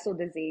small vessel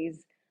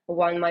disease,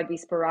 one might be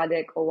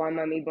sporadic or one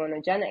might be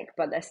monogenic,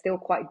 but they're still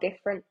quite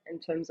different in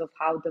terms of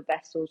how the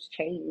vessels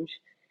change.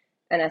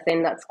 And I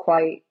think that's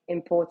quite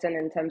important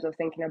in terms of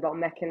thinking about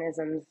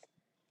mechanisms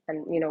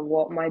and,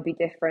 what might be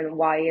different.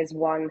 Why is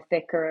one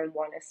thicker and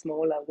one is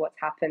smaller? What's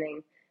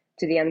happening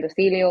to the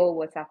endothelial?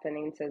 What's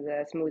happening to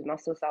the smooth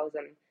muscle cells?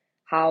 And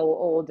how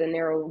all the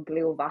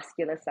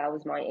neurogliovascular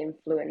cells might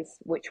influence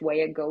which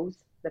way it goes,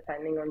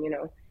 depending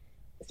on,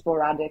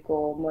 sporadic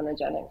or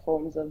monogenic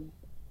forms of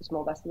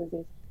small vessel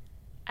disease.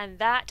 And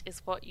that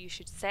is what you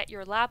should set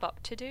your lab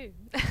up to do.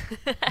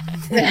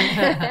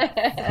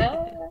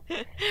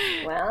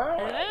 Well,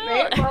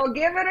 maybe I'll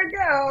give it a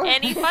go.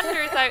 Any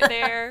funders out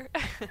there?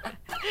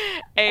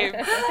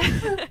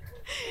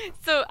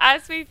 So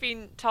as we've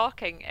been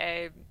talking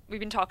a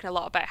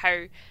lot about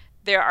how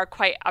there are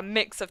quite a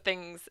mix of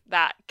things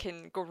that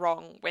can go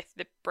wrong with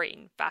the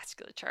brain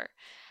vasculature.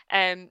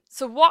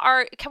 So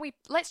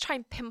let's try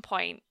and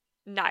pinpoint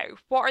now,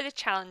 what are the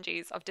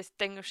challenges of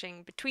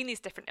distinguishing between these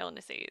different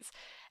illnesses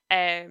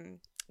that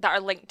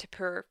are linked to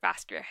poor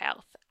vascular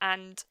health?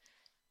 And,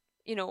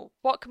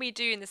 what can we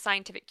do in the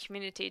scientific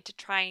community to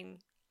try and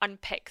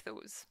unpick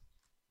those?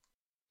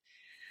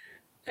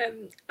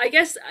 I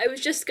guess I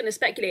was just going to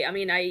speculate. I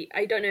mean, I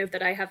don't know if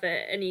that I have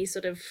any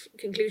sort of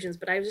conclusions,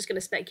 but I was just going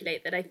to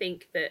speculate that I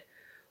think that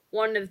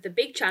one of the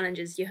big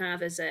challenges you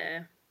have as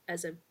a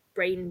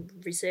brain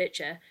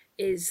researcher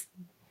is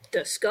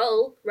the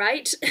skull,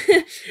 right?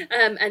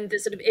 And the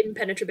sort of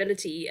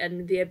impenetrability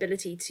and the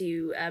ability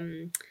to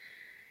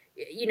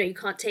you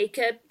can't take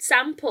a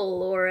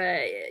sample or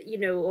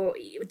or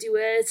do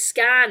a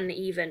scan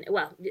even.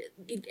 Well,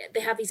 they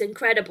have these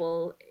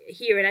incredible,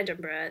 here in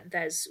Edinburgh,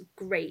 there's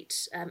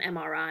great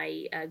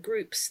MRI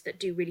groups that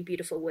do really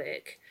beautiful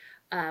work,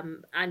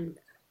 and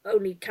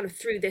only kind of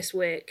through this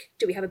work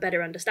do we have a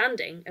better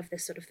understanding of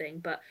this sort of thing.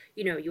 But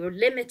you're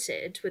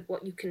limited with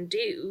what you can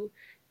do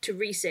to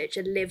research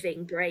a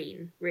living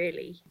brain,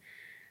 really.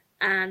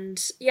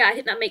 And yeah, I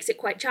think that makes it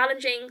quite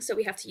challenging. So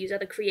we have to use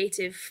other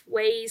creative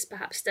ways,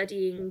 perhaps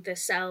studying the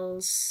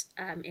cells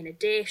in a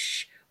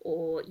dish,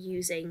 or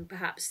using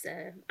perhaps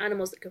the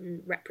animals that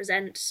can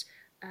represent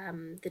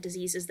the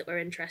diseases that we're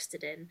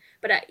interested in.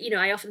 But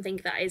I often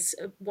think that is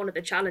one of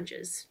the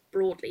challenges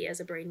broadly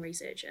as a brain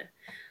researcher.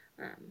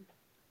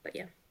 But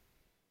yeah.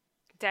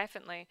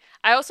 Definitely.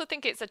 I also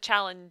think it's a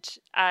challenge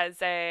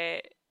as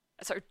a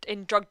sort of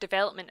in drug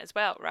development as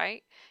well,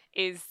 right?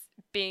 Is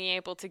being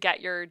able to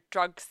get your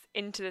drugs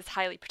into this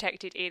highly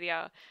protected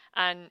area.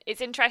 And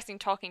it's interesting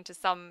talking to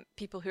some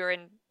people who are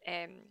in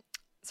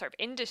sort of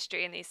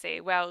industry, and they say,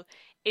 well,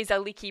 is a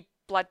leaky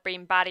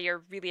blood-brain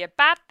barrier really a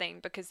bad thing,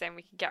 because then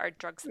we can get our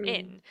drugs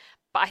in?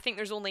 But I think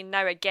there's only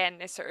now again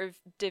this sort of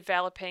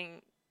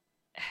developing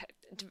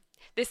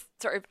this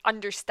sort of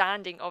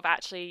understanding of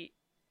actually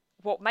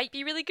what might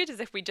be really good is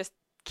if we just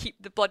keep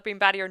the blood-brain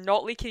barrier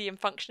not leaky and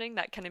functioning.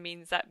 That kind of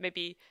means that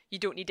maybe you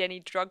don't need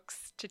any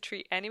drugs to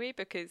treat anyway,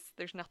 because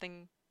there's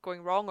nothing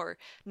going wrong, or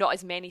not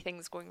as many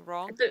things going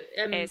wrong,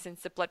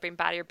 since the blood-brain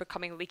barrier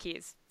becoming leaky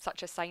is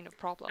such a sign of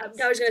problems. I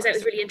was going to say, it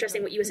was really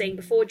interesting what you were saying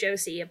before,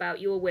 Josie, about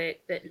your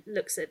work that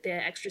looks at the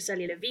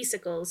extracellular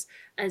vesicles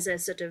as a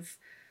sort of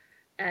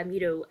a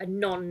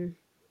non-invasive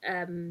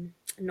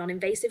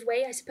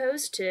way, I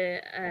suppose,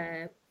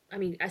 to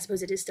I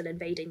suppose it is still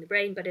invading the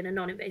brain, but in a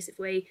non-invasive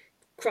way,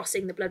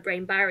 crossing the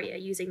blood-brain barrier,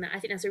 using that. I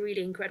think that's a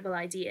really incredible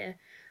idea,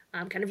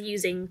 kind of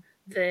using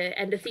the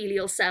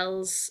endothelial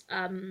cells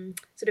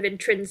sort of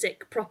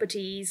intrinsic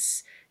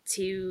properties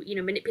to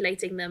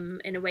manipulating them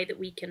in a way that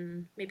we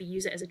can maybe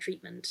use it as a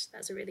treatment.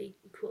 That's a really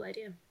cool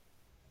idea.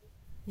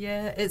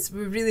 Yeah,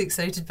 we're really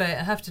excited by it,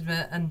 I have to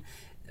admit. And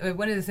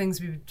one of the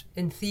things we would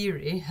in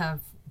theory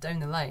have down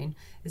the line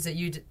is that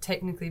you'd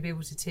technically be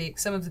able to take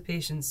some of the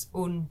patient's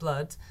own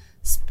blood,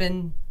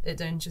 spin it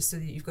down just so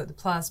that you've got the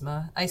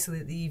plasma,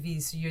 isolate the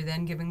EVs, so you're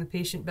then giving the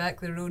patient back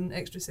their own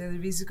extracellular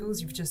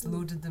vesicles. You've just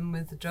loaded them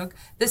with the drug.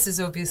 This is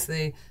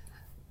obviously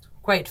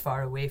quite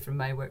far away from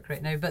my work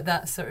right now, but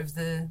that's sort of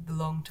the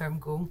long-term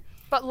goal.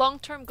 But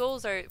long-term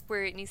goals are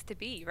where it needs to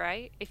be,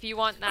 right? If you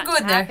want that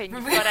to happen,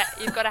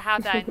 you've got to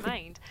have that in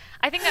mind.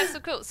 I think that's so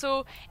cool.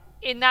 So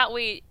in that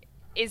way,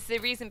 is the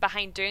reason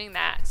behind doing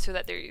that so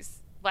that there's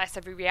less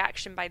of a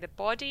reaction by the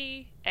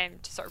body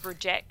to sort of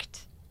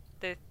reject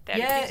the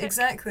therapeutic? Yeah,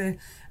 exactly.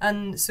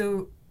 And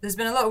so there's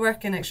been a lot of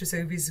work in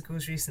extracellular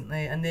vesicles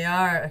recently, and they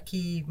are a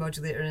key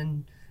modulator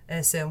in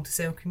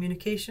cell-to-cell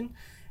communication.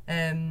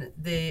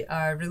 They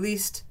are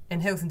released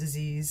in health and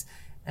disease,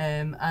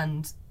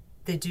 and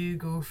they do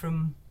go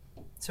from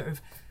sort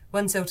of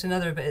one cell to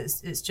another, but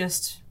it's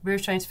just we're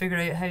trying to figure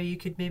out how you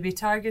could maybe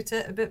target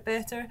it a bit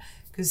better,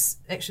 because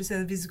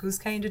extracellular vesicles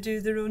kind of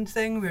do their own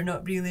thing. We're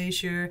not really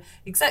sure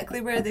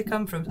exactly where they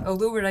come from,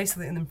 although we're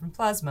isolating them from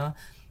plasma.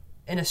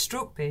 In a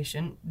stroke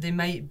patient, they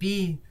might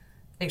be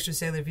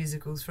extracellular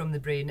vesicles from the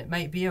brain. It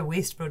might be a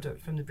waste product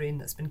from the brain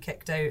that's been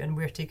kicked out, and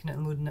we're taking it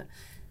and loading it.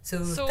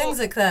 So things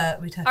like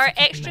that we'd have to keep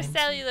in mind. Are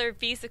extracellular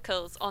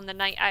vesicles on the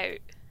night out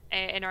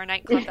in our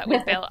nightclub that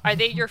we've built, are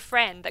they your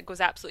friend that goes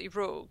absolutely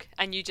rogue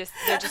and they're just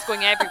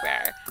going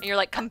everywhere and you're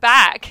like, come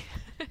back?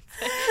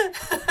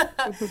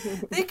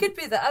 They could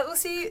be that. Well,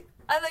 see,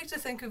 I like to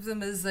think of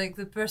them as like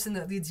the person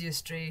that leads you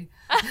astray.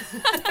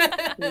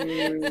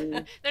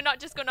 They're not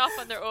just going off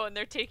on their own,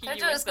 they're taking you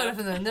with them. They're just going off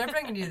on their own, they're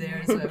bringing you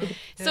there as well.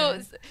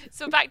 Yeah.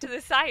 So back to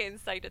the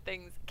science side of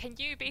things, can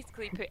you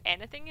basically put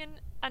anything in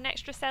an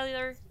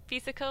extracellular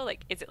vesicle?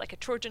 Like, is it like a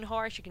Trojan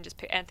horse? You can just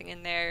put anything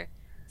in there,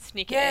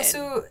 sneak it in? Yeah,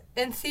 so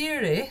in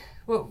theory,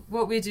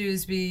 what we do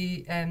is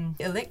we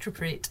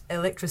electroporate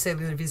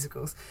extracellular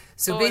vesicles.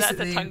 So basically,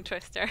 that's a tongue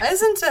twister.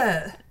 Isn't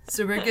it?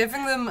 So we're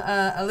giving them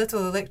a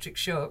little electric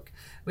shock,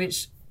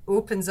 which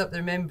opens up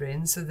their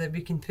membrane so that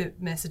we can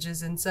put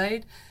messages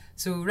inside.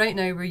 So right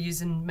now we're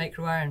using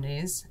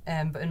microRNAs,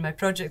 but in my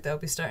project that I'll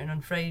be starting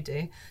on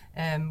Friday,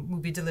 we'll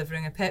be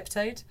delivering a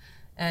peptide.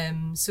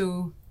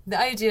 So the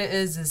idea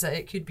is that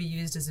it could be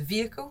used as a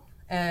vehicle.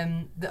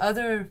 The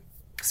other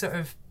sort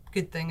of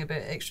good thing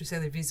about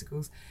extracellular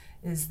vesicles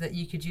is that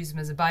you could use them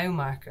as a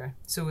biomarker.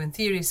 So in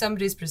theory, if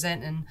somebody's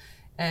presenting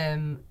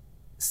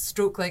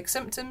stroke-like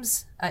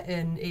symptoms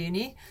in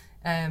A&E,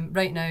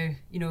 right now,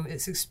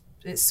 it's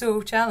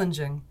so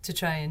challenging to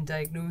try and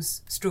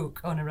diagnose stroke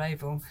on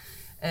arrival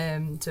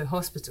to a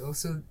hospital.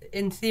 So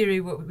in theory,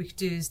 what we could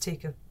do is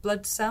take a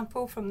blood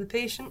sample from the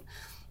patient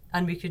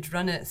and we could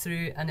run it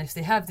through, and if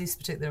they have these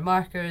particular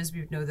markers,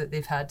 we would know that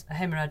they've had a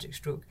hemorrhagic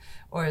stroke,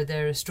 or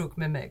they're a stroke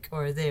mimic,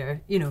 or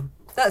they're,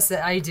 that's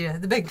the idea,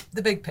 the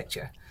big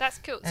picture. That's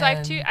cool. So I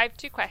have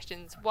two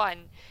questions.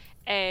 One,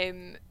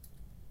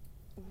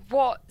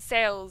 what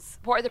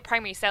are the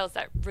primary cells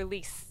that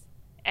release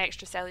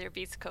extracellular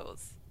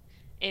vesicles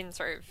in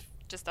sort of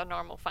just a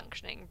normal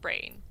functioning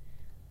brain?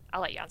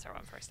 I'll let you answer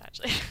one first,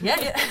 actually.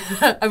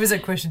 Yeah. I was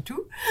at question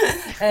 2.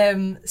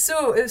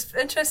 So it's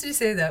interesting you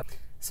say that.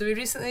 So we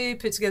recently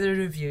put together a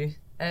review,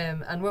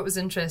 and what was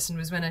interesting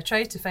was when I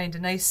tried to find a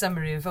nice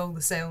summary of all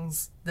the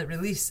cells that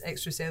release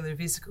extracellular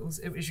vesicles,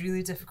 it was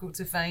really difficult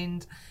to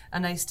find a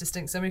nice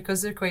distinct summary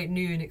because they're quite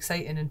new and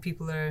exciting and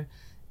people are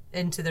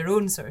into their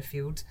own sort of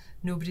field.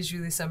 Nobody's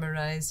really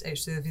summarised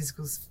extracellular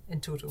vesicles in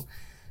total.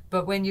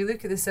 But when you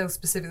look at the cells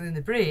specifically in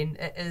the brain,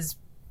 it is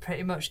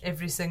pretty much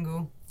every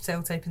single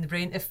cell type in the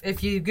brain.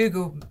 If you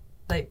Google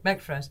like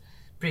macrophage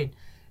brain,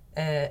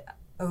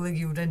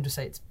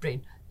 oligodendrocytes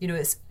brain,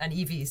 it's and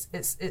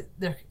EVs,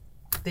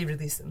 they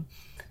release them.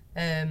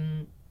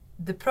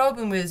 The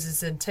problem is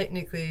that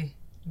technically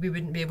we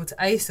wouldn't be able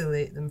to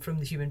isolate them from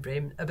the human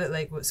brain. A bit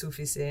like what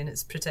Sophie's saying,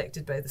 it's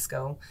protected by the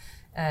skull,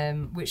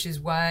 which is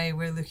why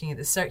we're looking at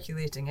the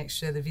circulating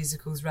extracellular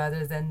vesicles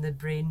rather than the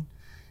brain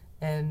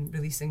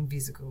releasing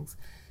vesicles.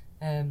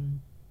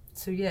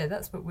 So yeah,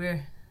 that's what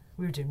we're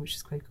doing, which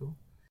is quite cool.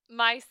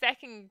 My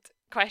second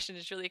question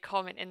is really a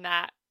comment in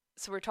that,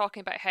 so we're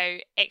talking about how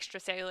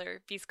extracellular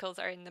vesicles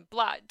are in the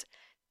blood.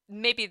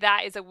 Maybe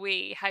that is a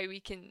way how we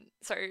can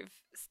sort of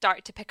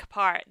start to pick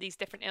apart these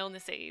different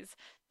illnesses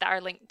that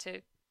are linked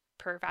to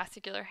poor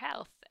vascular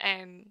health.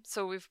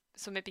 So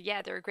maybe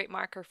they're a great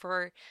marker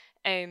for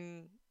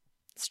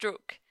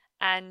stroke.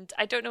 And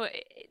I don't know,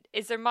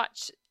 is there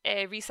much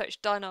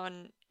research done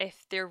on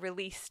if they're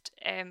released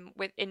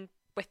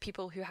with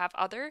people who have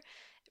other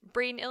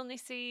brain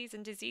illnesses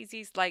and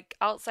diseases like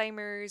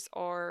Alzheimer's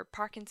or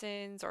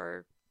Parkinson's,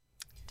 or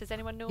does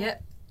anyone know? Yeah,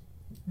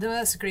 no,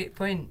 that's a great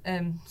point.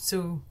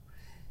 So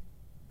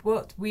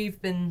what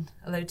we've been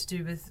allowed to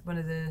do with one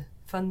of the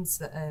funds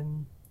that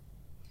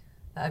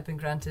I've been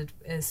granted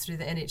is through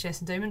the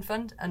NHS Endowment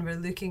Fund, and we're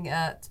looking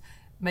at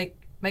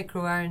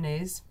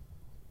microRNAs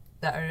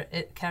that are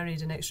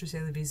carried in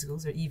extracellular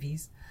vesicles, or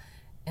EVs,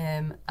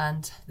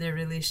 and their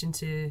relation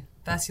to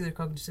vascular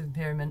cognitive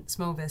impairment,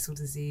 small vessel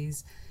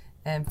disease,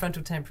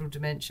 frontotemporal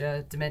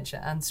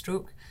dementia, and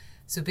stroke.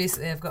 So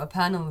basically I've got a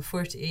panel of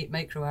 48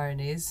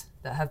 microRNAs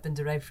that have been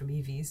derived from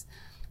EVs,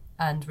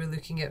 and we're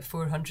looking at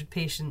 400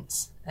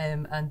 patients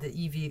and the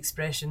EV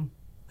expression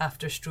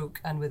after stroke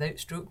and without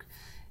stroke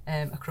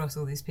across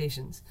all these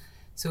patients.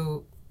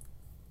 So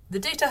the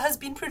data has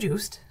been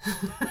produced.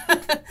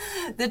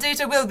 The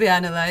data will be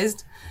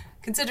analysed.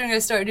 Considering I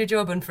start a new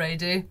job on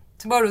Friday,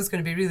 tomorrow's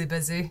going to be really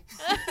busy.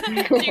 So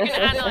you can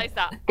analyse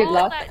that. Good all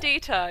luck. That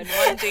data in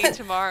one day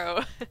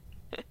tomorrow.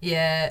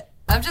 Yeah,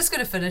 I'm just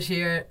going to finish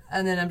here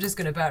and then I'm just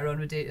going to batter on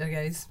with data,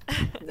 guys.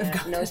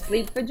 Yeah, no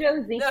sleep for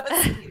Josie. No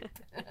sleep.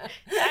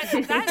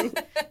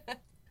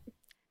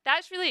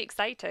 That's really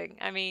exciting.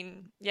 I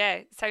mean,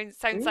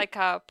 sounds like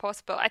a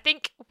possible. I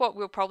think what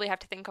we'll probably have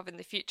to think of in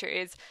the future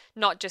is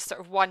not just sort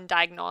of one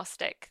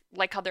diagnostic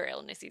like other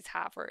illnesses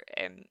have,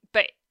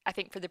 but I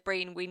think for the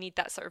brain we need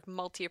that sort of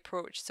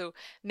multi-approach. So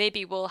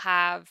maybe we'll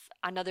have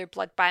another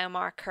blood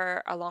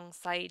biomarker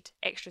alongside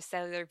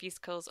extracellular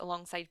vesicles,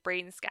 alongside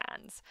brain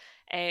scans,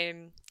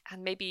 and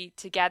maybe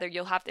together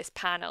you'll have this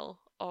panel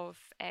of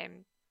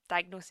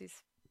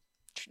diagnoses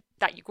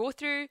that you go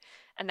through,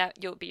 and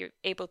that you'll be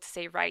able to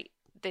say, right,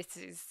 this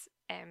is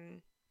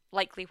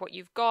likely what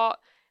you've got,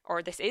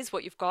 or this is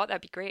what you've got.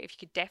 That'd be great if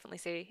you could definitely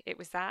say it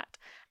was that.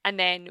 And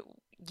then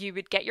you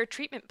would get your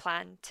treatment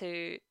plan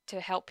to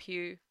help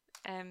you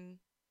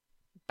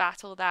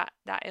battle that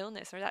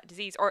illness or that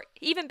disease, or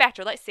even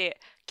better, let's say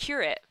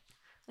cure it.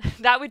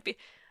 That would be,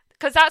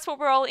 because that's what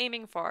we're all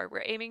aiming for.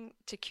 We're aiming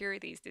to cure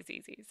these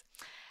diseases.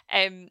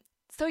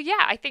 So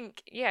yeah, I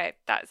think,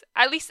 that's,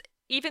 at least,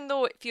 even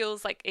though it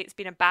feels like it's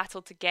been a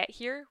battle to get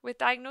here with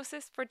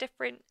diagnosis for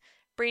different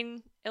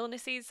brain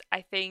illnesses,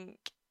 I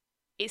think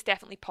it's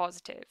definitely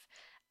positive.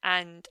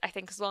 And I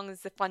think as long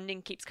as the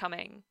funding keeps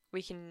coming,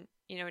 we can,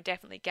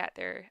 definitely get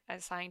there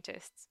as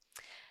scientists.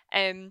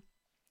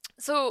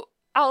 So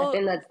I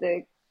think that's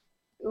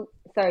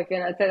sorry,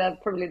 Fiona, I'd say that's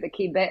probably the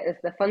key bit.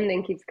 If the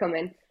funding keeps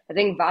coming, I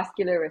think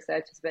vascular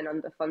research has been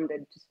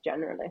underfunded just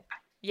generally.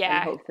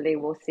 Yeah. And hopefully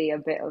we'll see a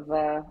bit of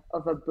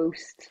a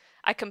boost.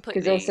 I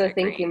completely Because also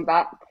agree. thinking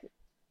back,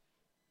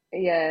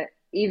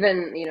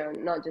 even,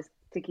 not just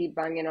to keep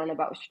banging on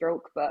about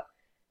stroke, but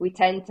we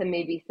tend to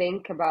maybe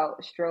think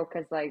about stroke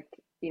as like,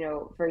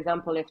 for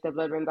example, if the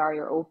blood-brain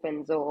barrier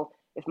opens or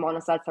if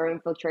monocytes are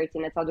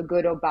infiltrating, it's either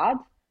good or bad.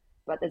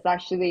 But there's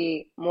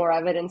actually more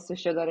evidence to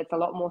show that it's a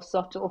lot more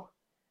subtle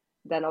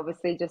than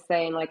obviously just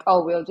saying like,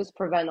 oh, we'll just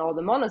prevent all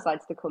the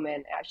monocytes to come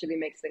in. It actually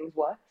makes things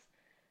worse.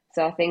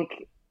 So I think,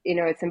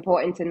 it's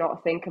important to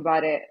not think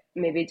about it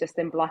maybe just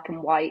in black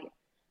and white,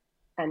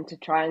 and to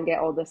try and get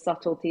all the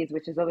subtleties,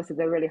 which is obviously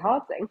the really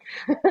hard thing.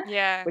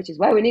 Yeah. Which is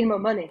why we need more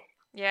money.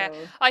 Yeah,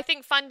 So I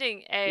think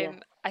funding, yeah.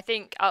 I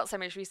think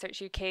Alzheimer's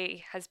Research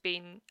UK has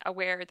been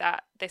aware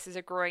that this is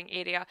a growing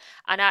area.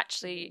 And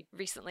actually,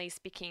 recently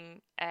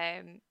speaking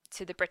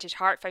to the British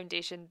Heart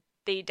Foundation,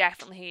 they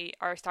definitely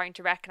are starting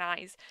to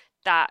recognise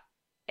that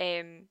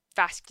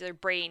vascular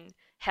brain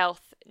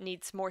health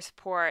needs more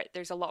support.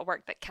 There's a lot of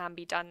work that can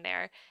be done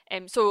there.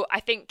 So I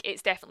think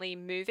it's definitely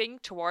moving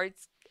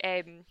towards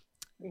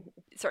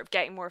sort of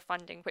getting more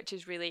funding, which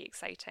is really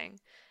exciting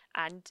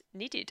and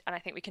needed. And I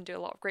think we can do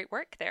a lot of great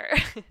work there.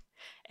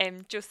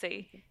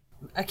 Josie.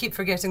 I keep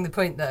forgetting the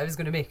point that I was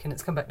going to make, and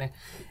it's come back now.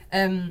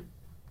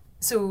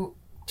 So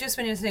just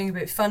when you're saying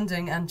about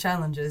funding and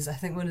challenges, I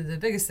think one of the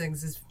biggest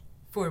things is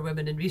for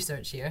women in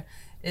research here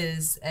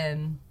is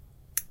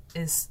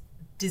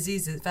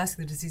diseases,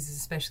 vascular diseases,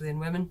 especially in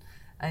women.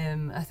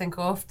 I think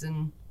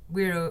often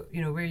we're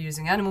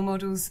using animal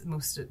models.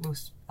 Most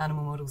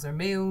animal models are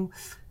male.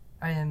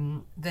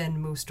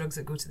 Then most drugs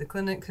that go to the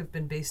clinic have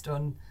been based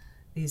on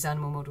these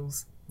animal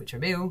models, which are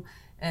male,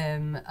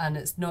 and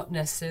it's not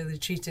necessarily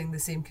treating the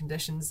same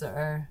conditions that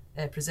are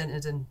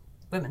presented in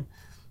women.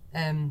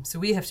 So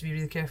we have to be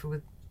really careful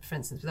with, for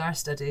instance, with our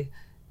study,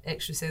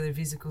 extracellular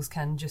vesicles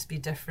can just be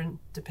different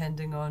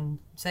depending on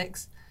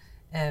sex.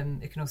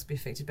 It can also be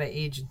affected by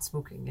age and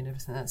smoking and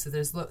everything like that. So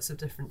there's lots of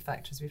different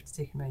factors we have to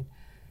take in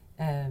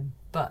mind.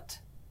 But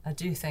I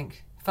do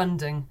think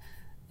funding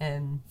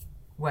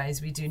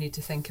wise, we do need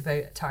to think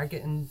about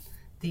targeting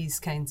these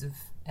kinds of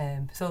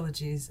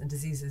pathologies and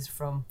diseases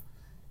from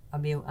a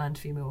male and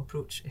female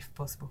approach, if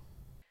possible.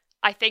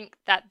 I think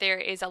that there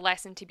is a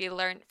lesson to be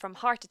learned from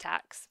heart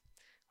attacks,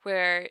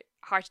 where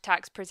heart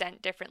attacks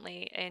present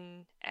differently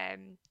in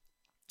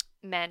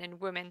men and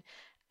women.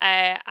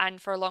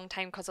 And for a long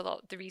time, because a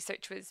lot of the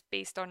research was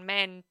based on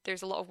men,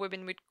 there's a lot of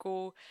women would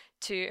go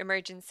to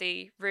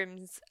emergency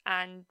rooms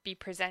and be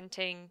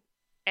presenting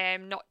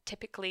not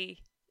typically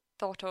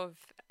thought of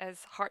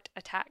as heart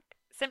attack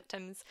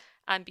symptoms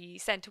and be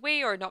sent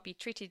away or not be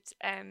treated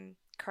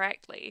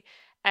correctly.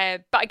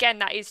 But again,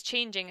 that is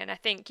changing, and I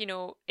think,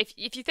 if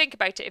you think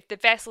about it, if the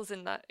vessels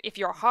if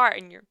your heart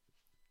and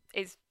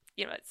is,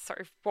 it's sort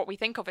of what we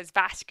think of as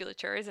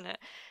vasculature, isn't it?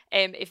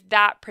 If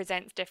that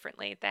presents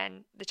differently,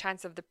 then the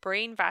chance of the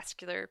brain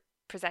vascular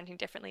presenting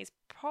differently is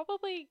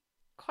probably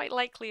quite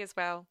likely as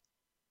well.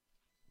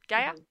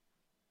 Gaia?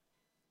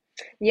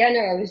 Yeah, no,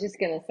 I was just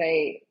gonna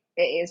say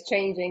it is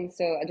changing.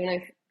 So I don't know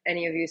if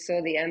any of you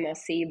saw the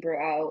MRC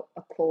brought out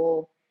a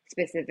call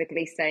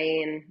specifically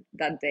saying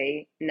that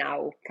they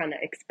now kind of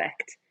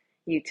expect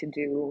you to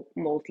do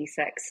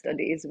multi-sex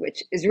studies,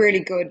 which is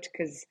really good,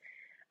 because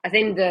I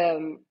think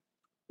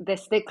the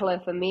stickler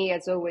for me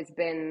has always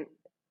been,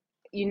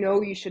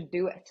 you should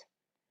do it,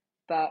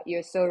 but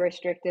you're so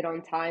restricted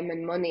on time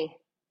and money,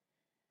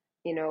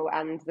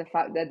 and the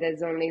fact that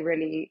there's only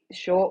really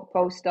short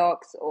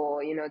postdocs,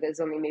 or, there's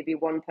only maybe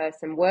one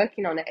person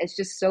working on it. It's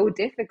just so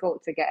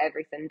difficult to get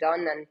everything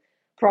done and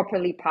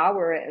properly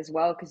power it as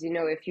well. Because,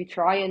 if you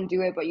try and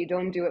do it, but you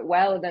don't do it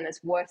well, then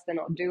it's worse than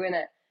not doing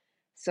it.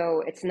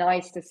 So it's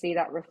nice to see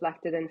that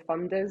reflected in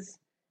funders,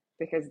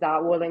 because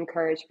that will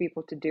encourage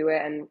people to do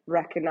it and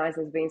recognize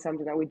as being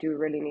something that we do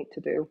really need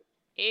to do.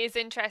 It is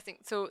interesting.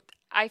 So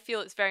I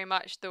feel it's very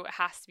much, though, it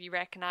has to be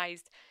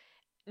recognised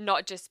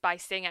not just by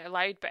saying it out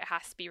loud, but it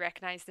has to be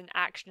recognised in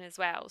action as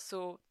well.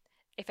 So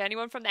if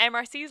anyone from the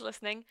MRC is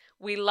listening,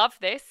 we love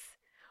this.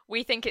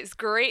 We think it's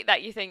great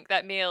that you think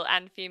that male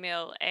and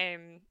female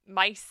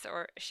mice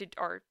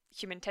or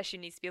human tissue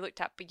needs to be looked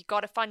at, but you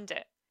got to fund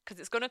it, because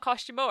it's going to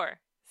cost you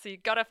more. So you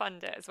got to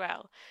fund it as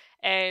well.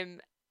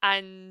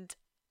 And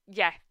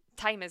yeah,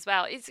 time as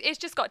well. It's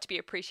just got to be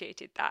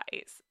appreciated that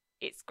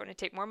it's going to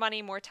take more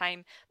money, more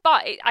time,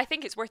 but I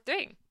think it's worth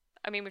doing.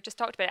 I mean, we've just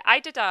talked about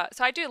it.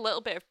 I do a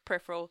little bit of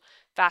peripheral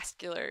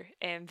vascular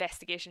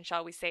investigation,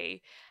 shall we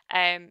say.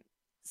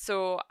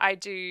 So I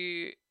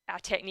do a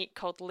technique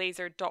called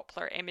laser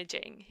Doppler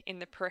imaging in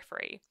the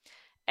periphery,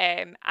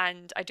 and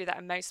I do that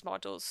in mouse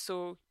models.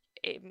 So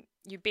it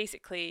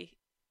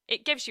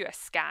gives you a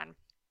scan,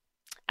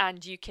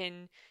 and you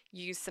can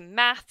use some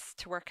maths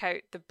to work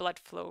out the blood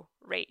flow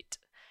rate.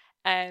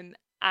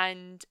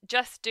 And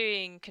just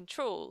doing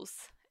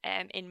controls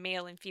in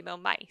male and female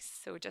mice,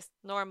 so just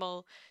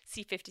normal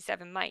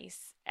C57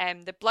 mice,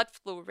 the blood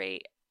flow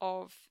rate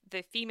of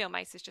the female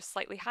mice is just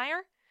slightly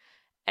higher.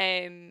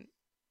 And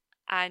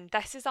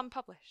this is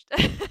unpublished.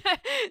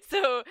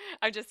 So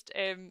I'm just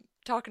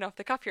talking off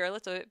the cuff here a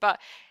little bit, but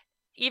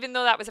even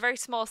though that was a very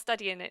small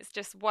study and it's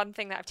just one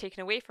thing that I've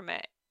taken away from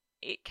it,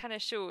 it kind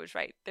of shows,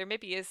 right, there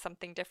maybe is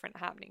something different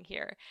happening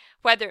here.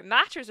 Whether it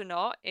matters or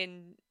not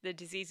in the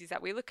diseases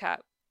that we look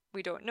at,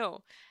 we don't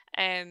know.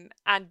 And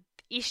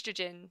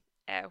estrogen,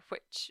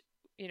 which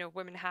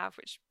women have,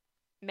 which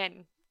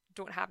men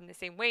don't have in the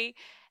same way,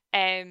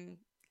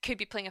 could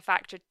be playing a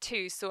factor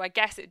too. So I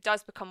guess it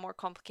does become more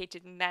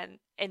complicated, and then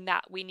in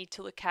that we need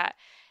to look at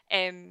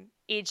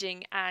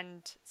aging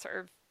and sort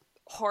of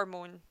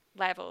hormone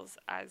levels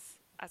as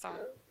a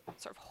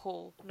sort of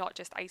whole, not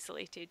just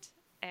isolated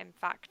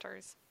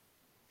factors.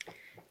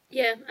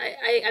 Yeah,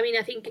 I mean,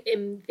 I think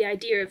the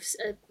idea of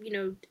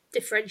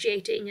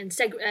differentiating and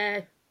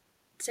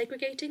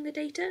segregating the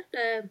data,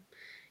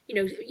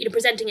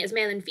 presenting it as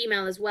male and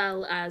female as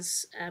well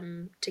as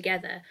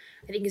together,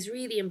 I think is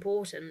really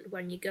important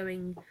when you're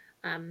going,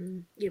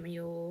 when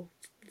you're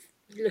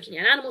looking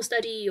at an animal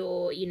study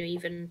or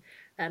even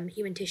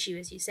human tissue,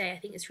 as you say. I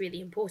think it's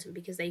really important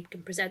because they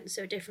can present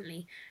so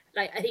differently.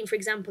 Like, I think, for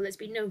example, it's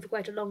been known for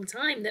quite a long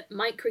time that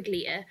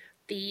microglia,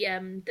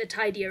 the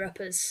tidier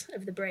uppers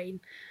of the brain,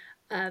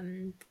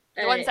 the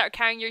ones that are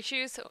carrying your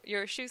shoes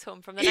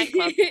home from the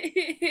nightclub.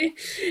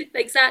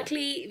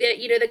 Exactly.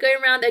 They're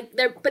going around.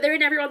 But they're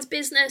in everyone's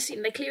business.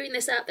 They're clearing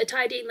this up. They're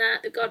tidying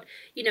that. They've got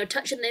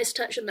touching this,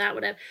 touching that,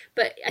 whatever.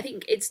 But I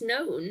think it's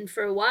known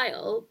for a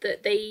while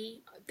that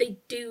they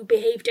do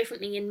behave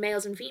differently in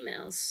males and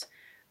females.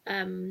 They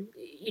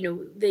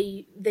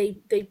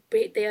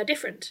are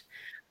different.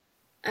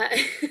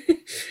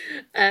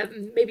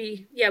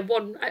 Maybe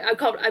one. I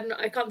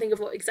can't think of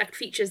what exact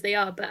features they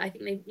are, but I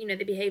think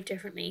they behave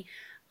differently.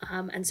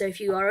 And so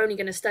if you are only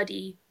going to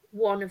study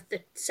one of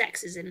the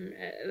sexes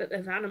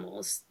of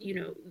animals,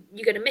 you're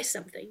going to miss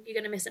something. You're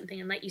going to miss something,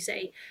 and like you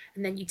say,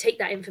 and then you take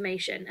that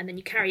information and then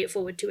you carry it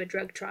forward to a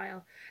drug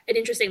trial. And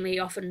interestingly,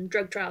 often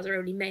drug trials are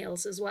only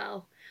males as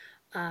well.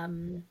 A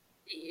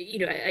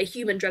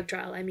human drug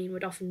trial, I mean,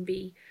 would often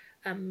be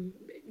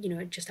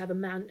just have a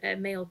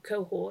male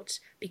cohort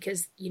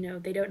because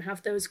they don't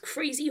have those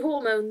crazy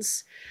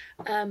hormones.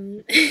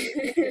 So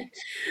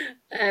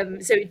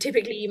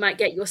typically you might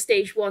get your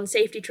stage 1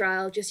 safety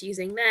trial just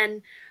using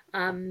men,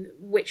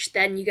 which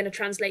then you're going to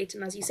translate,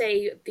 and as you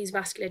say, these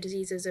vascular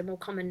diseases are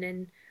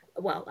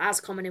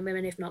as common in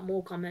women, if not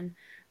more common,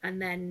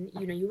 and then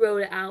you roll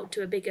it out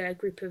to a bigger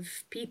group of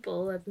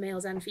people, of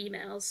males and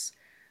females.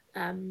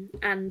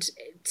 And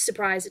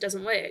surprise, it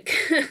doesn't work.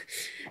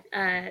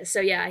 So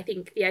yeah, I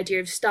think the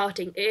idea of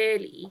starting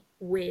early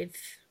with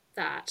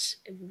that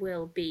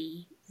will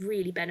be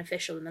really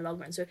beneficial in the long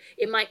run. So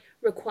it might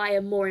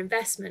require more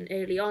investment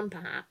early on,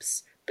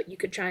 perhaps, but you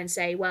could try and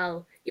say,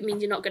 well, it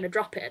means you're not going to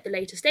drop it at the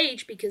later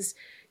stage because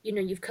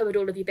you've covered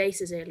all of your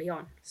bases early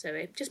on. So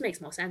it just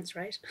makes more sense,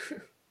 right?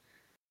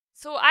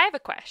 So I have a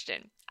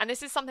question, and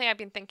this is something I've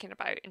been thinking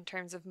about in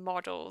terms of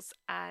models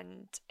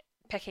and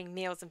picking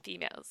males and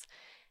females.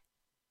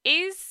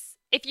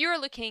 If you're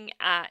looking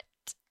at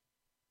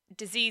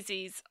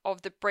diseases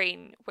of the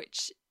brain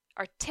which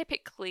are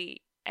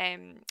typically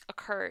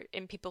occur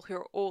in people who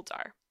are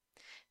older,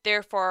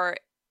 therefore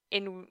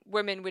in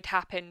women would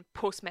happen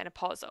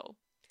postmenopausal,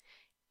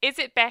 is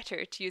it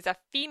better to use a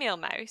female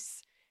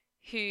mouse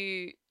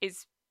who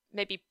is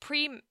maybe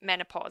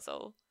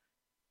premenopausal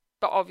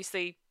but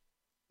obviously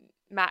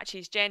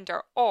matches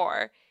gender,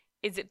 or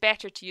is it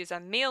better to use a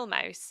male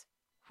mouse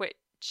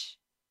which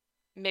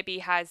maybe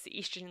has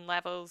estrogen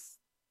levels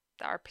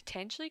that are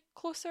potentially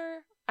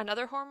closer and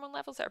other hormone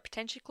levels that are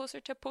potentially closer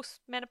to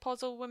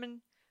postmenopausal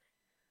women?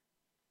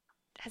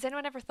 Has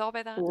anyone ever thought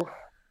about that? Ooh.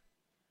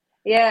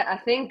 Yeah, I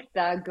think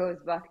that goes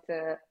back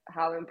to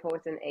how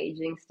important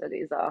aging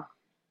studies are.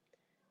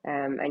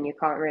 And you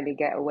can't really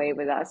get away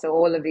with that. So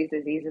all of these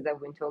diseases that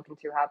we've been talking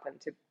to happen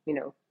to,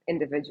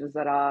 individuals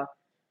that are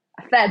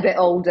a fair bit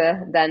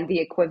older than the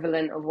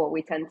equivalent of what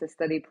we tend to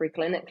study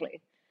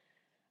preclinically.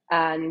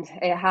 And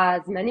it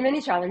has many,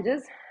 many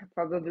challenges,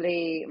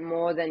 probably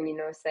more than,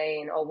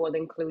 saying, oh, we'll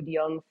include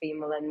young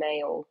female and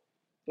male,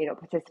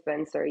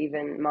 participants or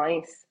even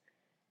mice.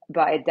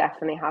 But it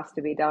definitely has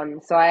to be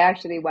done. So I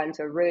actually went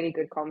to a really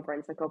good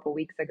conference a couple of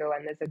weeks ago,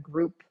 and there's a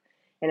group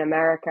in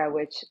America,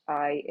 which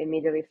I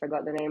immediately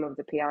forgot the name of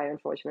the PI,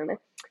 unfortunately.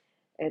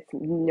 It's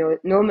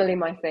normally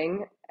my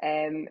thing,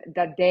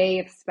 that they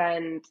have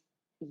spent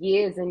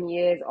years and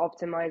years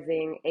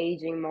optimizing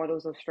aging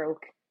models of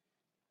stroke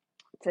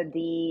to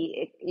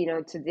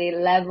the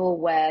level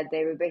where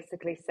they were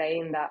basically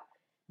saying that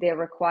they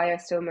require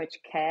so much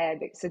care.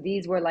 So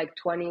these were like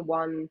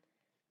 21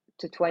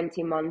 to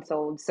 20 months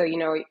old. So,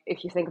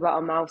 if you think about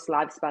a mouse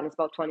lifespan, it's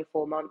about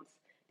 24 months.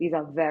 These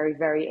are very,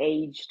 very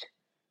aged.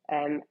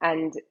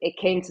 And it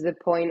came to the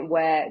point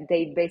where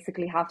they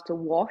basically have to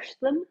wash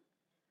them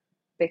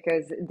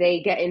because they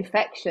get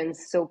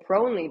infections so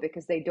pronely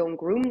because they don't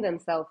groom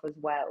themselves as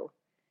well.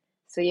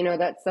 So,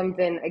 that's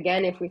something,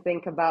 again, if we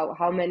think about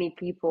how many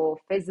people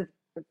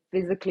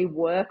physically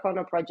work on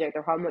a project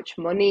or how much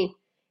money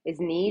is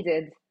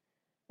needed,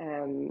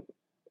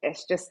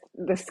 it's just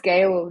the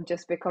scale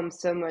just becomes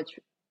so much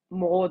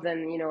more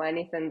than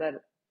anything that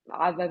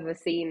I've ever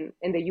seen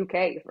in the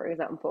UK, for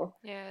example.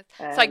 Yeah.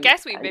 So I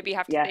guess we maybe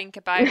have to think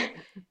about,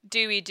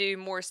 do we do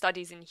more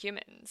studies in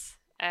humans?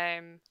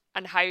 And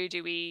how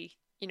do we,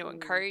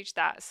 encourage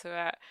that so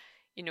that,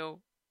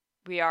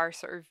 we are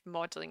sort of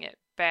modeling it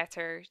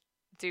better?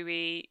 Do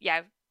we,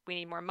 we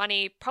need more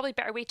money, probably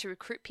better way to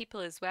recruit people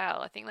as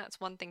well. I think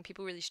that's one thing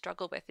people really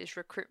struggle with is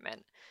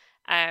recruitment.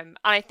 And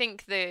I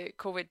think the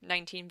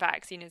COVID-19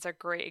 vaccine is a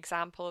great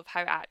example of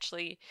how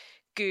actually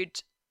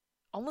good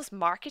almost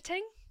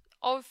marketing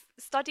of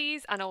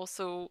studies and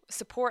also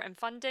support and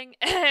funding.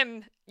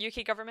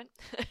 UK government,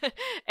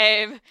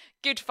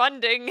 good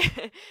funding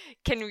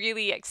can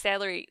really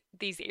accelerate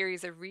these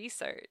areas of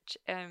research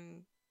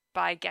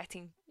by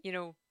getting,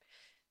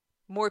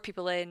 more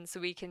people in, so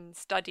we can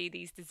study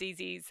these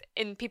diseases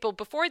in people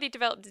before they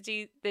develop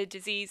the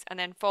disease, and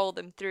then follow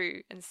them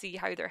through and see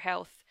how their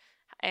health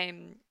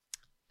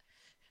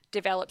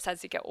develops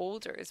as they get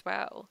older as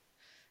well.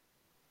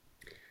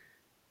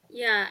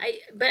 Yeah,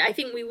 but I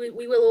think we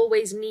will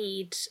always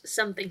need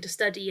something to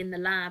study in the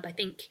lab. I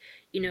think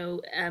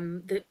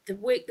the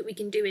work that we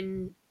can do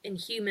in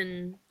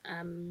human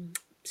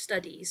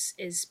studies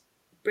is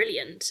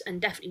brilliant,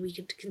 and definitely we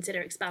could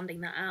consider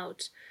expanding that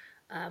out,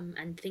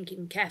 and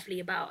thinking carefully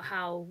about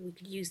how we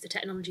could use the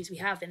technologies we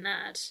have in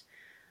that.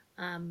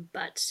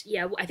 But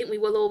yeah, I think we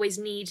will always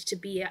need to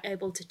be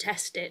able to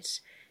test it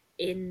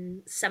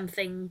in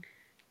something,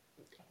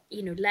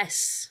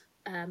 less.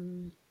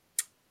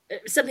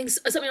 Something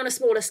on a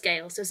smaller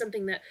scale, so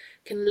something that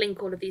can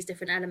link all of these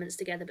different elements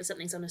together, but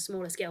something's on a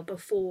smaller scale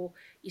before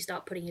you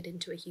start putting it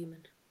into a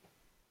human.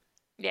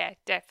 Yeah,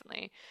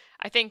 definitely.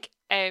 I think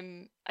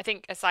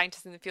as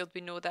scientists in the field,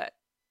 we know that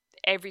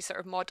every sort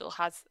of model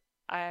has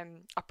a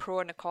pro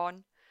and a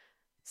con.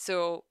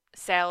 So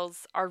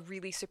cells are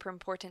really super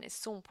important. It's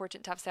so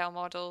important to have cell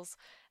models,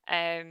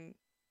 and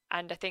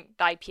I think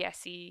the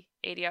iPSC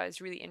area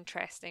is really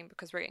interesting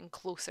because we're getting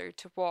closer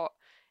to what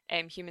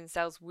human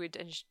cells would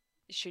and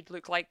should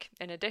look like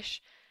in a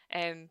dish,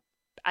 and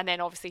then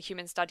obviously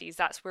human studies,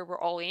 that's where we're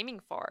all aiming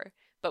for,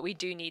 but we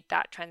do need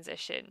that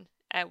transition,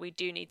 and we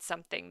do need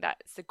something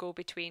that's the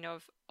go-between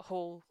of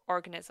whole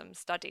organism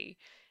study,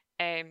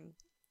 and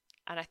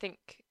I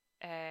think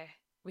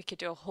we could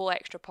do a whole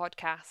extra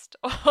podcast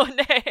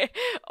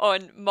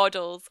on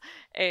models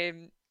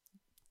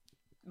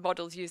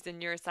used in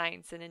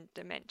neuroscience and in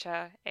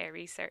dementia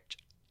research.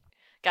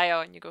 Gaia,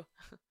 on you go.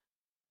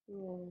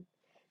 Yeah.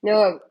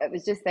 No, I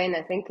was just saying,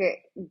 I think it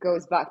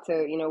goes back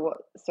to, what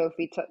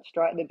Sophie touched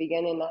right at the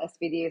beginning, that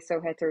SVD is so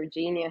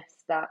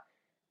heterogeneous that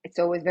it's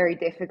always very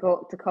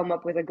difficult to come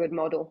up with a good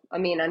model. I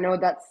mean, I know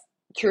that's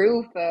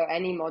true for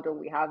any model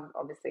we have.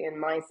 Obviously, in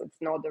mice, it's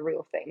not the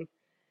real thing,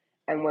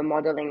 and we're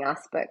modeling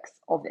aspects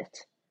of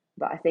it.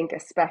 But I think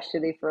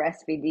especially for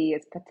SVD,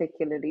 it's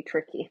particularly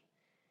tricky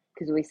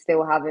because we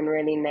still haven't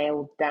really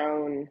nailed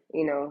down,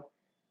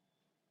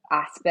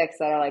 aspects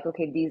that are like,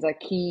 okay, these are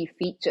key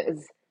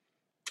features.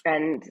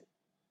 And,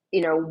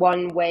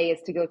 one way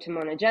is to go to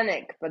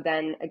monogenic, but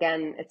then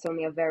again, it's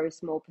only a very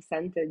small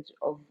percentage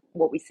of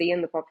what we see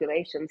in the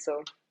population.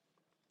 So,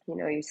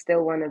 you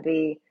still want to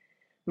be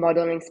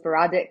modeling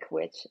sporadic,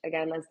 which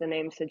again, as the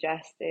name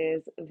suggests,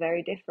 is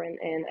very different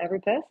in every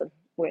person,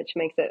 which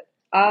makes it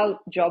our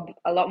job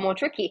a lot more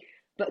tricky,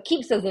 but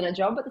keeps us in a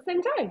job at the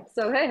same time.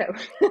 So, hey ho.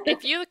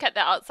 If you look at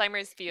the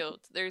Alzheimer's field,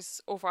 there's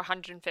over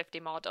 150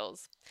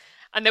 models.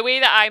 And the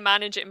way that I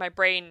manage it in my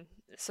brain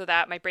so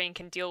that my brain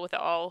can deal with it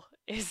all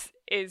is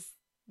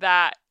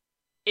that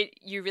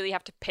you really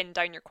have to pin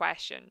down your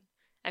question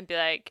and be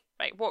like,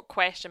 right, what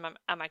question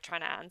am I trying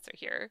to answer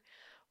here?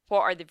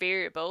 What are the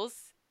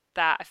variables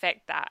that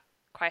affect that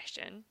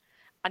question?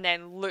 And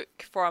then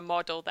look for a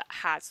model that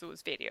has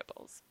those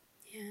variables.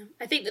 Yeah,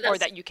 I think that's... Or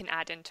that you can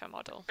add into a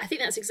model. I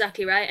think that's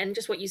exactly right. And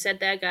just what you said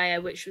there,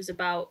 Gaia, which was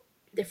about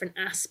different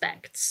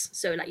aspects.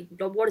 So, like,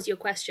 what is your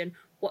question?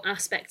 What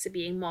aspects are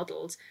being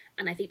modelled?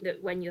 And I think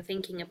that when you're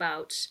thinking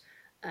about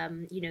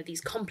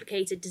these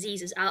complicated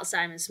diseases,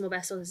 Alzheimer's, small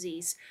vessel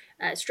disease,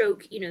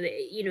 stroke,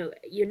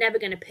 you're never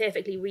going to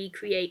perfectly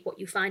recreate what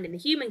you find in the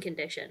human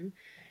condition.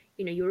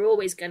 You're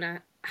always going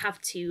to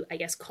have to, I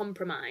guess,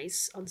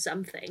 compromise on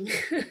something.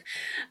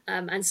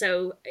 And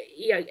so,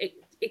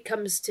 it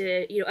comes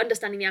to,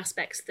 understanding the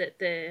aspects that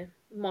the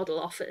model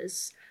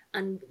offers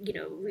and,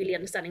 really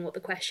understanding what the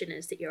question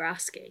is that you're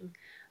asking.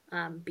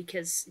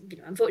 Because,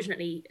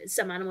 unfortunately,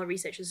 some animal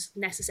research is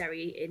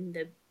necessary in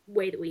the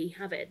way that we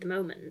have it at the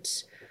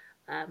moment.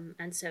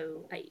 And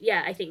so,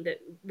 I think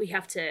that we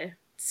have to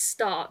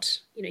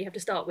start, you have to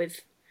start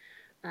with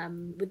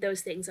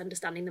those things,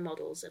 understanding the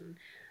models. And,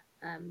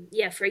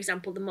 for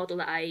example, the model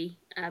that I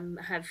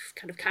have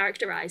kind of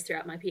characterized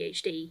throughout my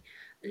PhD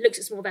looks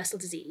at small vessel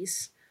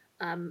disease,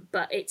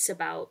 but it's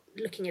about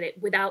looking at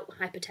it without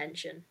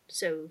hypertension.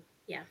 So,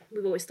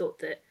 we've always thought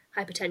that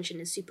hypertension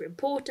is super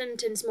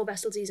important in small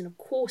vessel disease, and of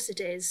course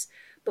it is,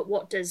 but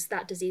what does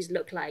that disease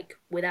look like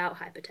without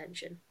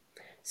hypertension?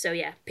 So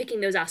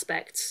picking those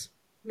aspects,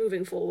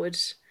 moving forward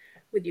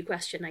with your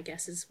question, I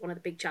guess, is one of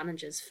the big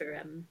challenges for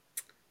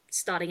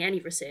starting any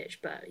research,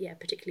 but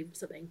particularly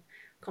something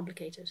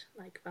complicated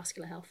like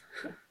vascular health.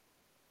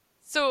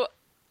 So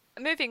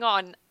moving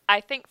on,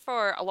 I think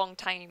for a long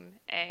time,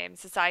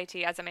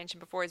 society, as I mentioned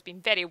before, has been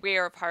very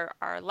aware of how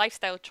our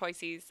lifestyle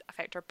choices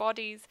affect our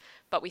bodies,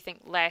 but we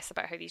think less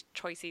about how these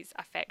choices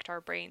affect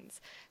our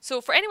brains.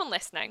 So for anyone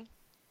listening,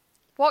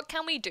 what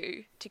can we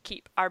do to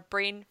keep our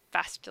brain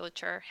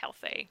vasculature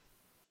healthy?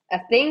 I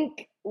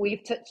think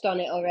we've touched on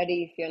it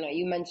already, Fiona.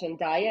 You mentioned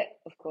diet.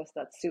 Of course,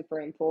 that's super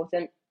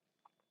important.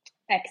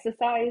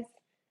 Exercise.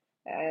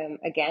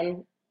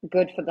 Again,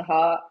 good for the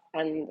heart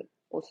and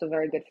also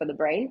very good for the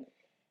brain.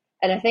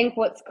 And I think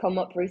what's come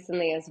up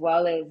recently as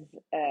well is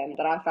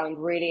that I found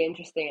really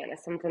interesting, and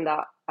it's something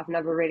that I've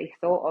never really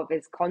thought of,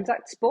 is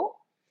contact sport.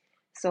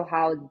 So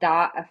how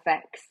that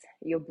affects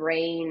your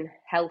brain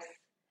health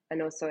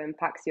and also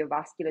impacts your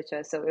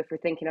vasculature. So if we're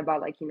thinking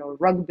about like,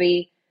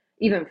 rugby,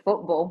 even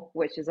football,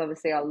 which is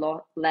obviously a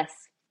lot less,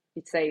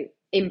 you'd say,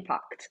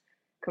 impact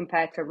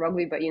compared to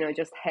rugby, but,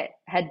 just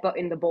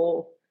headbutting the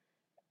ball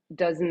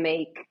does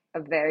make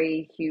a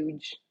very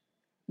huge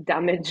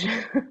damage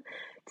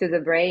to the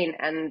brain.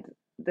 And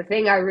the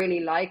thing I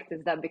really liked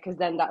is that because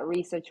then that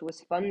research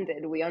was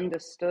funded, we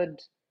understood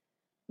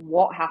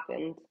what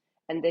happened,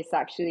 and this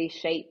actually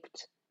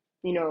shaped,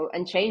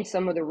 and changed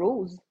some of the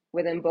rules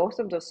within both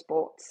of those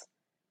sports,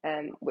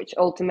 which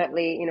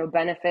ultimately,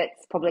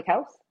 benefits public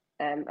health,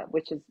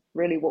 which is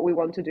really what we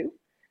want to do.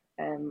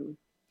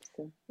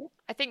 So, yeah.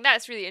 I think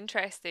that's really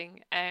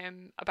interesting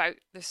about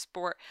the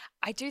sport.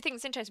 I do think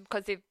it's interesting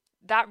because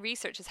that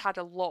research has had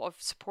a lot of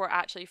support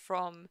actually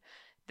from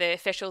the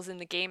officials in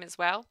the game as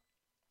well.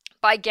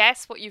 But I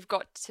guess what you've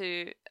got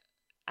to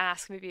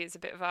ask, maybe is a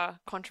bit of a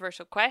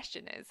controversial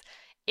question, is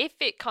if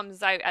it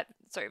comes out at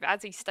sort of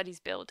as these studies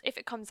build, if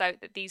it comes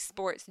out that these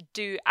sports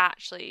do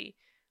actually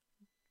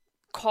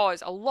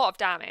cause a lot of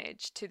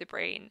damage to the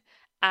brain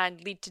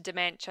and lead to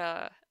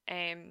dementia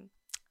and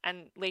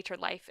later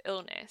life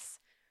illness,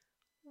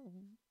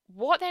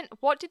 what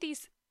do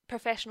these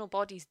professional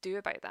bodies do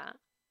about that?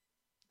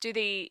 Do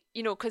they,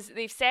 because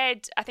they've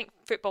said, I think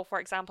football, for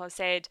example, have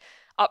said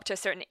up to a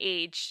certain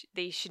age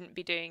they shouldn't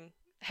be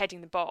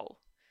heading the ball.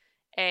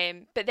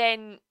 But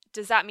then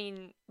does that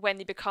mean when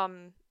they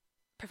become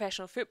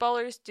professional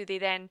footballers, do they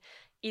then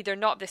either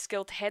not have the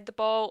skill to head the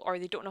ball, or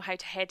they don't know how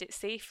to head it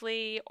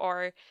safely,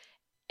 or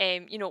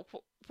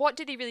what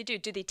do they really do?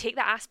 Do they take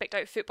that aspect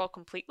out of football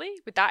completely?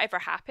 Would that ever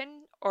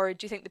happen? Or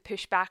do you think the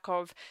pushback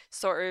of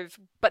sort of,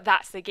 but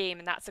that's the game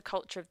and that's the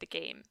culture of the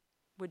game,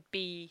 would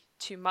be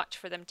too much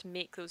for them to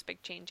make those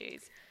big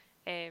changes?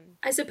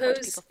 I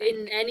suppose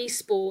in any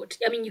sport,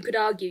 I mean, you could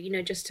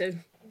argue, just to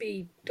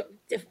be,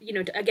 to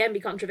again be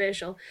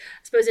controversial,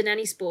 I suppose in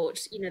any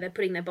sport, they're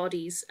putting their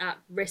bodies at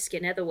risk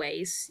in other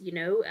ways,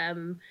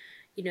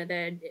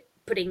 they're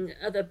putting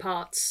other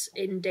parts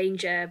in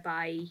danger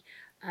by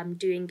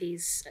doing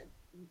these,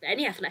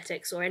 any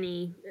athletics or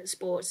any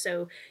sport.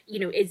 So,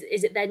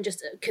 is it then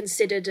just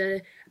considered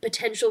a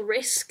potential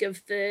risk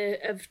of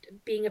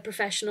being a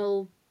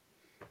professional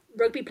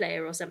rugby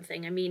player or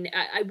something? I mean,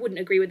 I wouldn't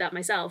agree with that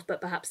myself,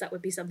 but perhaps that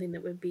would be something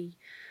that would be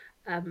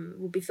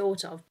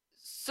thought of.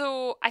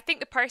 So I think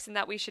the person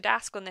that we should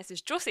ask on this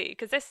is Josie,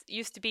 because this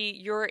used to be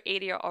your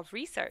area of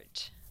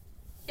research.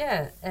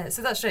 Yeah,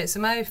 so that's right. So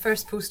my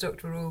first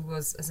postdoctoral role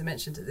was, as I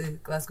mentioned, at the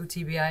Glasgow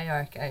TBI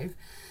archive.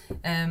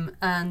 And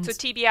so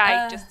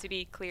TBI, just to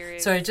be clear,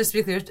 is... Sorry, just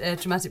to be clear,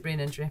 traumatic brain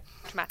injury.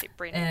 Traumatic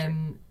brain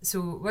injury.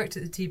 So worked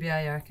at the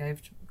TBI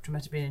archive,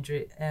 traumatic brain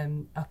injury,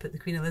 up at the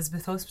Queen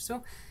Elizabeth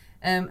Hospital.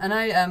 And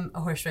I am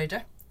a horse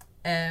rider.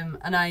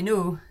 And I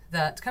know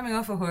that coming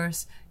off a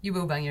horse, you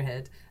will bang your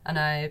head. And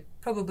I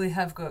probably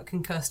have got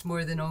concussed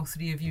more than all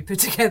three of you put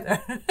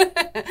together.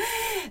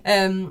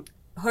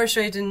 Horse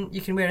riding, you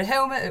can wear a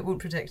helmet, it won't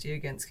protect you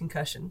against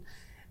concussion.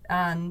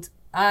 And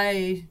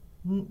I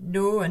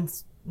know and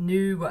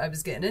knew what I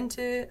was getting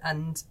into,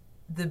 and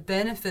the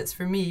benefits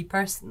for me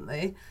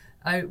personally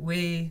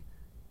outweigh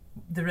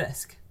the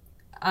risk.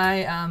 I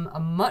am a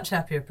much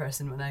happier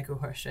person when I go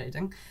horse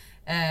riding.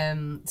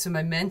 So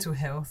my mental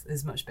health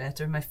is much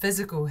better, my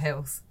physical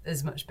health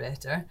is much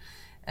better.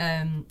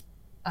 And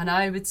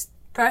I would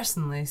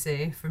personally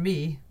say, for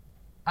me,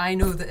 I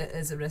know that it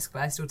is a risk,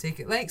 but I still take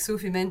it. Like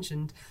Sophie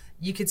mentioned,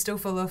 you could still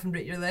fall off and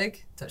break your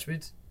leg. Touch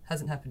wood,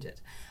 hasn't happened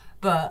yet.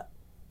 But,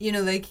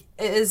 it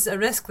is a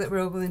risk that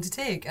we're all willing to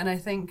take. And I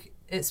think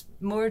it's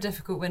more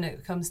difficult when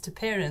it comes to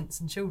parents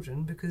and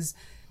children, because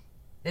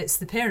it's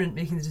the parent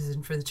making the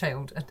decision for the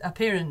child. A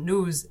parent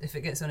knows if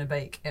it gets on a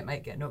bike, it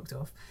might get knocked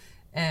off.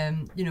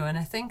 And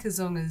I think as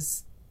long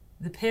as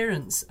the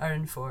parents are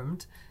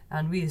informed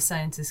and we as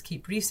scientists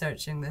keep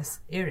researching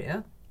this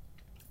area,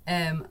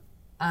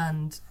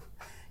 and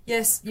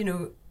yes,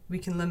 we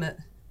can limit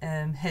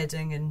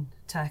heading and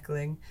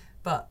tackling,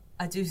 but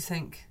I do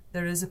think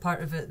there is a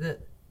part of it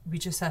that we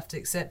just have to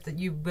accept, that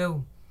you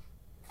will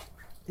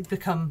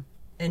become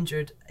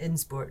injured in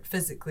sport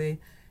physically,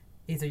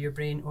 either your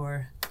brain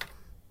or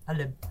a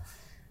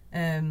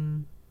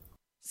limb.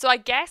 So I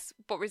guess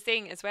what we're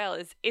saying as well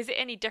is it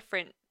any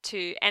different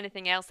to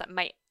anything else that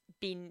might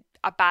be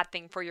a bad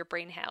thing for your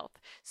brain health?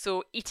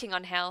 So eating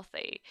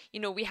unhealthy,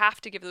 we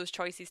have to give those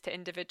choices to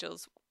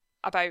individuals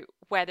about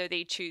whether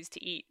they choose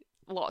to eat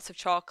lots of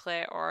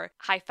chocolate or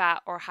high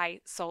fat or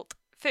high salt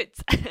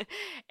foods.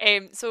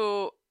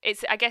 So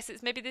I guess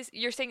it's maybe this,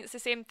 you're saying it's the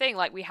same thing,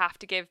 like we have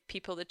to give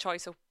people the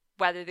choice of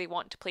whether they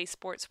want to play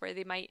sports where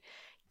they might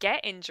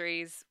get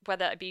injuries,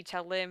 whether it be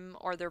to a limb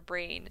or their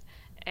brain.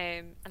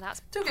 And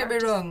that's, don't get me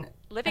wrong,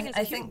 living as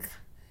a human.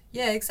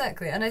 Yeah,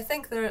 exactly. And I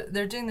think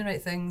they're doing the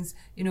right things.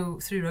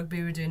 Through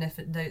rugby we're doing if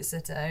it in doubt,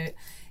 sit it out.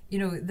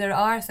 there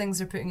are things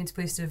they're putting into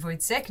place to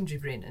avoid secondary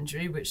brain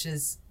injury, which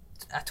is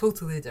a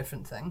totally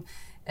different thing.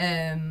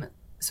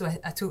 So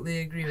I totally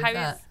agree with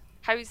that.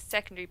 How is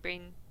secondary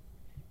brain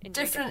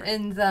injury different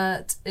in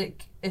that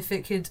if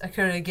it could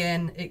occur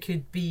again, it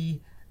could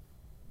be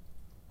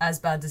as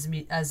bad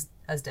as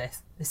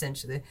death,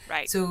 essentially.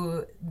 Right.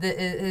 So it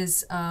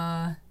is.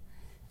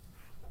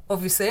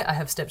 Obviously, I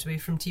have stepped away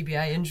from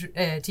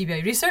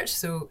TBI research,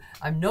 so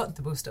I'm not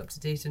the most up to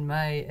date in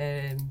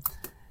my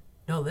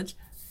knowledge.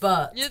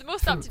 But you're the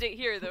most up to date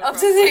here, though. Up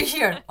to date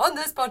here on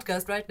this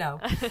podcast right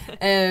now.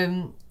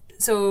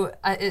 So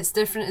it's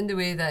different in the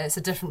way that it's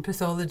a different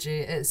pathology.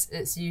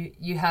 It's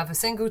you have a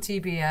single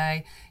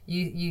TBI,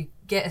 you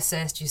get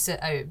assessed, you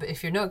sit out. But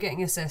if you're not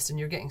getting assessed and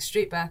you're getting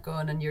straight back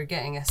on and you're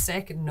getting a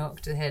second knock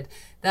to the head,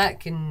 that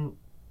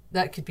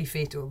could be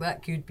fatal.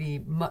 That could be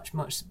much,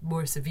 much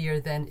more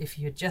severe than if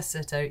you had just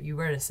set out, you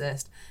were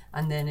assessed,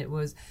 and then it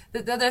was...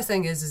 The other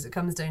thing is it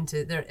comes down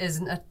to there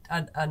isn't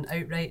an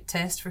outright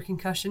test for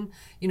concussion.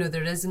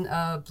 There isn't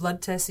a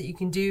blood test that you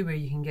can do where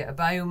you can get a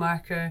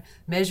biomarker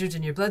measured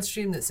in your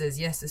bloodstream that says,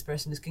 yes, this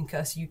person is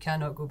concussed, you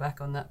cannot go back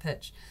on that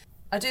pitch.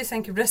 I do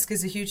think risk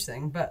is a huge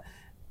thing, but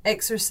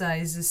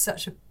exercise is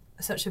such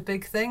a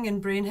big thing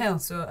in brain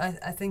health, so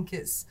I think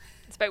it's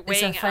about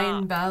weighing a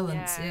fine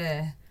balance,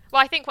 yeah.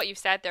 Well, I think what you've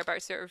said there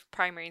about sort of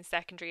primary and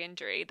secondary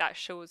injury, that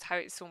shows how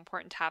it's so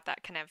important to have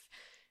that kind of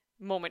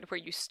moment where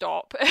you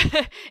stop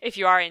if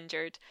you are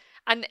injured.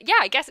 And yeah,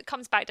 I guess it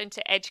comes back down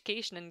to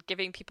education and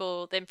giving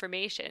people the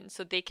information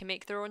so they can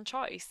make their own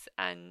choice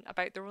and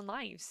about their own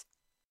lives.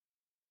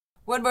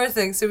 One more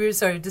thing. So we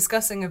were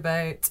discussing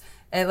about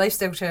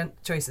lifestyle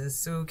choices.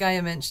 So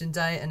Gaia mentioned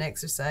diet and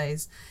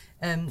exercise.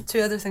 Two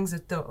other things I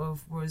thought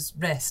of was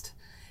rest.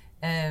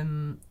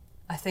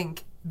 I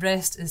think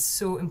rest is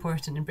so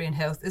important in brain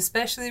health,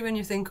 especially when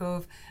you think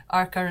of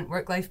our current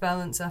work-life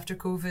balance after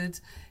COVID.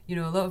 A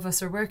lot of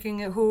us are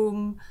working at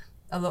home.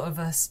 A lot of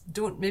us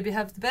don't maybe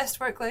have the best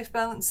work-life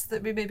balance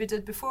that we maybe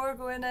did before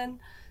going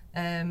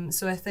in.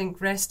 So I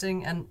think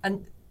resting,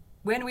 and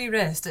when we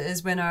rest, it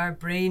is when our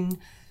brain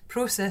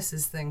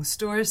processes things,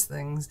 stores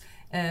things.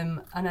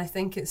 And I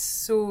think it's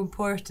so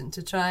important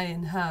to try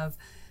and have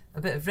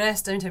a bit of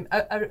rest, downtime.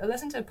 I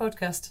listened to a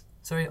podcast.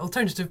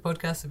 Alternative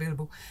podcasts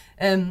available.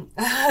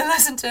 I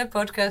listened to a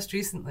podcast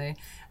recently,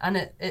 and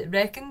it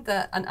reckoned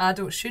that an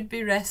adult should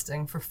be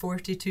resting for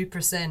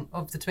 42%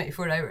 of the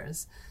 24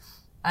 hours,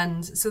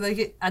 and so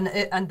that's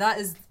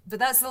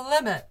the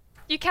limit.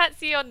 You can't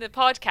see on the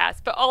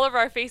podcast, but all of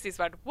our faces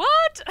went,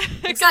 "What?"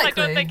 Exactly.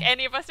 I don't think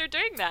any of us are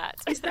doing that.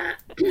 Is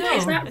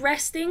that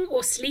resting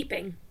or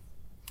sleeping?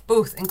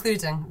 Both,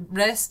 including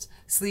rest,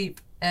 sleep,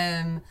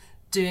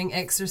 doing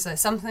exercise,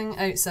 something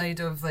outside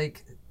of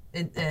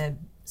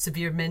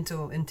severe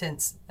mental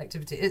intense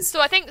activity.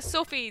 So I think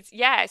Sophie,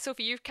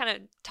 you've kind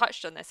of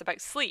touched on this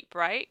about sleep,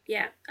 right?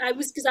 Yeah, I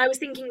was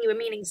thinking you were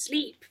meaning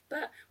sleep,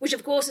 but which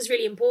of course is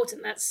really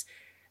important. That's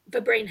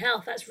for brain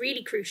health. That's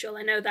really crucial.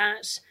 I know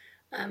that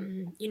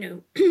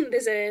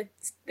there's a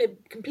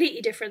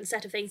completely different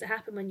set of things that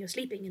happen when you're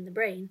sleeping in the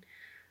brain.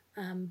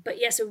 But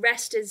yeah, so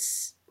rest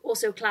is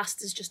also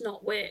classed as just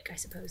not work, I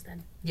suppose.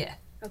 Then. Yeah.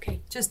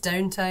 Okay. Just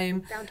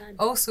downtime.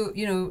 Also,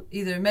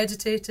 either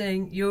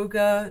meditating,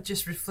 yoga,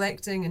 just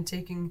reflecting and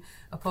taking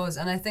a pause.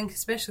 And I think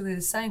especially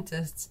as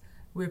scientists,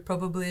 we're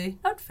probably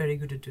not very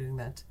good at doing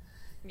that.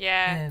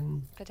 Yeah,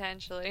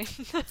 potentially.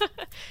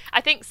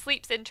 I think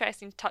sleep's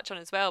interesting to touch on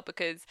as well,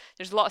 because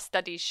there's a lot of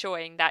studies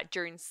showing that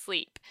during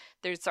sleep,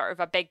 there's sort of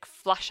a big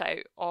flush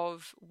out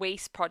of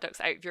waste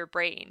products out of your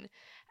brain.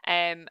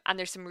 And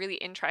there's some really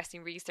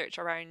interesting research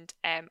around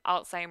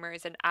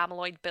Alzheimer's and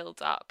amyloid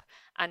build-up,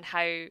 and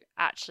how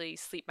actually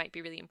sleep might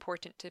be really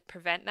important to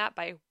prevent that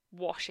by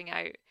washing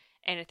out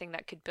anything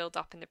that could build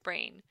up in the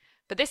brain.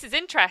 But this is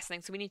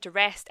interesting, so we need to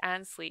rest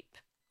and sleep.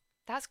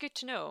 That's good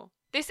to know.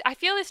 I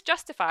feel this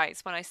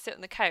justifies when I sit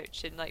on the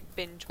couch and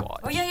binge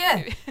watch. Oh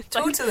yeah,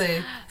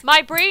 totally.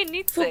 My brain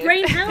needs for it.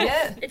 Brain health.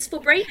 Yeah. It's for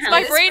brain health.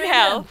 My brain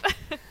health.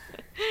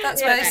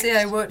 That's why I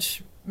say I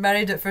watch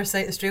Married at First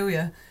Sight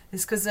Australia.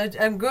 It's because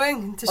I'm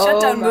going to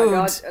shut down mode.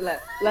 God.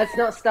 Let's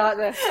not start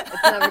this.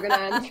 It's never going to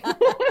end.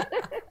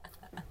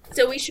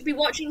 So we should be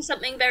watching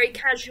something very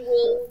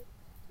casual.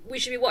 We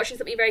shouldn't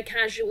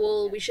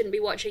be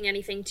watching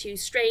anything too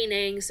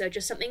straining. So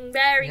just something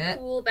very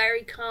cool,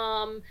 very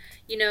calm,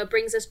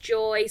 brings us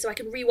joy. So I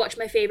can rewatch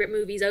my favourite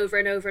movies over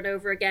and over and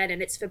over again,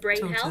 and it's for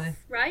brain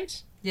health,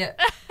 right? Yeah,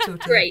 totally.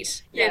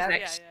 Great. Yeah.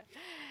 Perfect.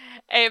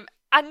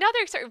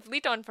 Another sort of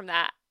lead on from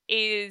that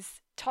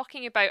is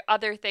talking about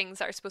other things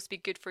that are supposed to be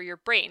good for your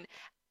brain.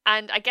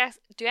 And I guess,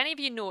 do any of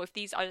you know if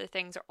these other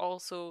things are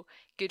also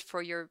good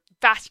for your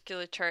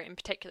vasculature in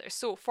particular?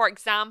 So, for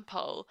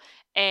example,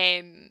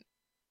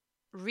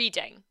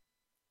 reading.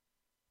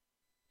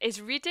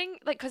 Is reading,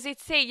 because they'd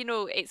say,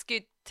 it's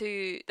good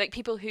to,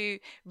 people who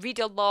read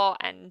a lot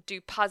and do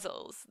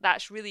puzzles,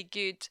 that's really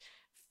good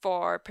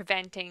for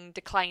preventing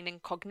decline in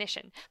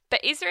cognition.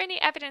 But is there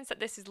any evidence that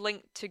this is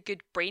linked to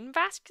good brain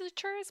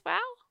vasculature as well?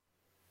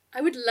 I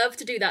would love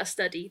to do that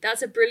study.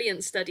 That's a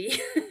brilliant study.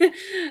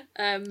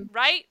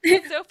 Right,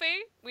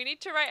 Sophie? We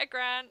need to write a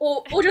grant.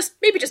 Or just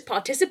maybe just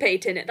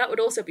participate in it. That would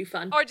also be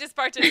fun. Or just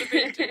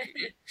participate.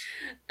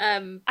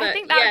 I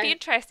think that would be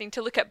interesting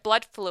to look at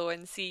blood flow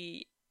and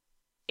see,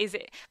 is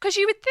it... Because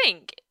you would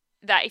think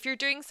that if you're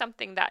doing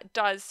something that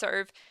does sort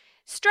of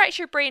stretch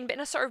your brain, but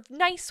in a sort of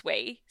nice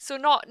way, so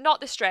not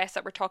the stress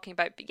that we're talking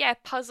about, but yeah,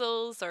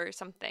 puzzles or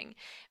something.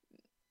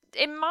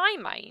 In my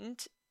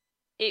mind,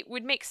 it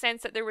would make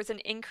sense that there was an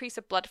increase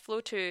of blood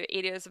flow to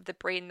areas of the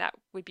brain that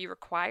would be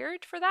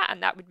required for that,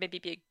 and that would maybe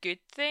be a good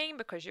thing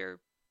because you're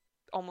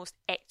almost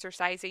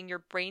exercising your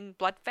brain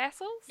blood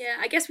vessels. Yeah,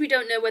 I guess we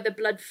don't know whether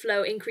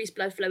increased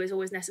blood flow is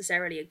always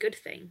necessarily a good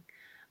thing,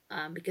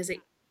 because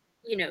it,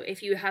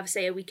 if you have,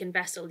 say, a weakened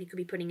vessel, you could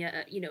be putting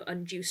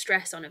undue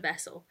stress on a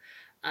vessel,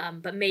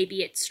 but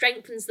maybe it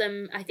strengthens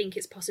them. I think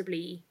it's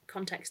possibly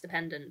context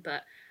dependent,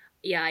 but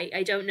yeah,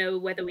 I don't know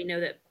whether we know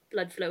that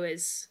blood flow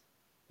is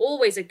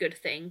always a good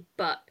thing,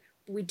 but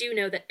we do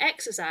know that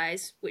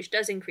exercise, which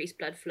does increase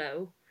blood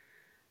flow,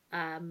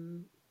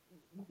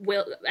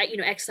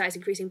 exercise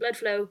increasing blood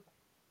flow,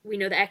 we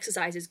know that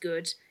exercise is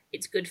good.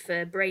 It's good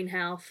for brain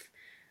health.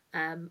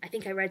 I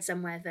think I read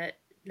somewhere that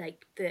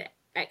like the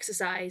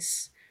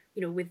exercise,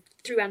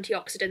 through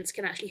antioxidants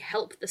can actually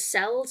help the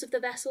cells of the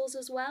vessels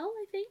as well,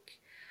 I think,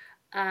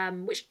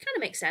 which kind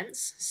of makes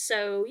sense.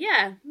 So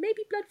yeah,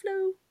 maybe blood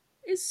flow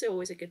is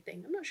always a good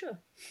thing. I'm not sure.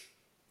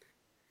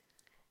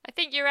 I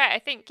think you're right. I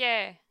think,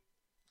 yeah,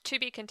 to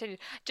be continued.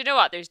 Do you know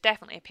what? There's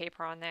definitely a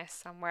paper on this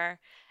somewhere.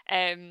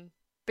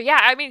 But yeah,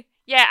 I mean,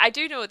 yeah, I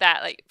do know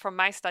that, like, from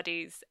my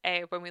studies,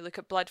 when we look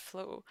at blood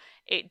flow,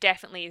 it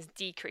definitely is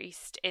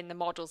decreased in the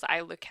models that I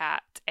look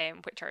at,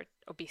 which are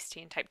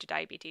obesity and type 2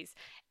 diabetes.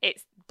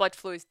 Blood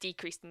flow is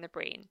decreased in the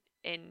brain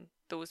in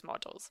those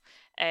models.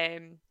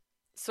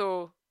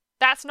 So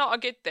that's not a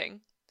good thing.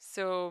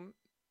 So,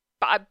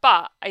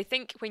 but I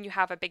think when you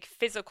have a big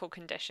physical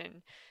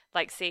condition,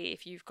 like, say,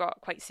 if you've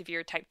got quite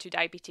severe type 2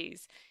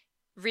 diabetes,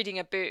 reading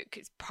a book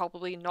is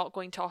probably not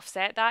going to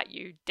offset that.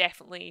 You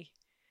definitely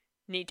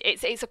need...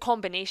 It's a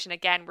combination,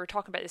 again, we were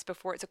talking about this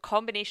before, it's a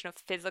combination of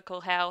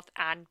physical health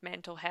and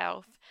mental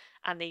health,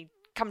 and they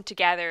come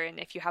together, and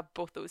if you have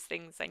both those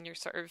things, then you're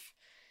sort of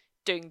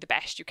doing the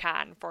best you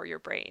can for your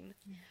brain.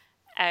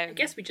 I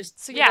guess we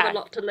have a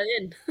lot to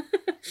learn.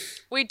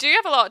 We do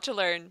have a lot to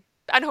learn.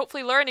 And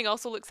hopefully learning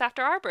also looks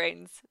after our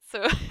brains.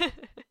 So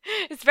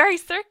it's very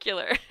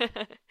circular.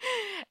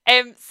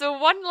 So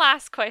one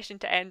last question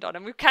to end on,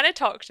 and we've kind of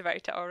talked about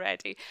it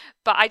already,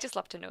 but I just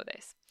love to know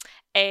this.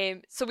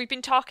 So we've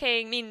been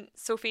talking, me and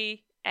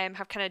Sophie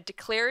have kind of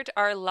declared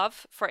our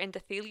love for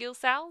endothelial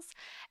cells.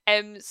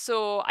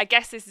 So I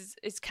guess this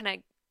is kind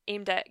of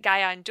aimed at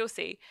Gaia and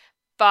Josie,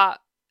 but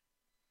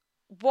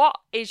what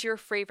is your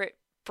favourite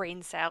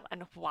brain cell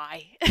and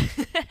why?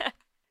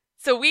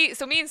 So me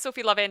and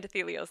Sophie love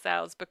endothelial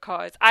cells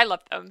because I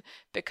love them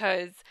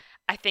because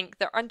I think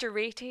they're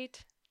underrated.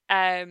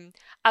 I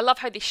love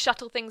how they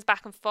shuttle things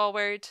back and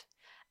forward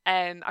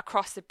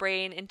across the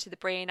brain, into the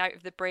brain, out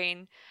of the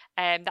brain.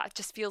 That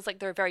just feels like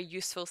they're a very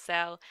useful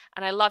cell.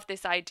 And I love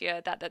this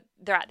idea that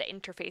they're at the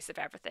interface of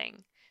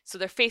everything. So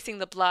they're facing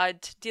the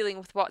blood, dealing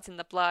with what's in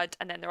the blood,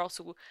 and then they're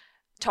also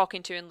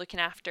talking to and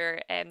looking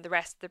after the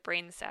rest of the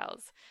brain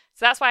cells.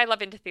 So that's why I love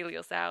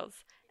endothelial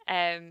cells.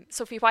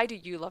 Sophie, why do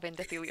you love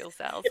endothelial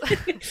cells?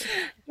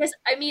 Yes,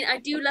 I mean, I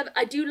do love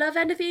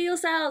endothelial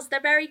cells. They're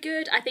very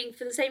good. I think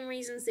for the same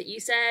reasons that you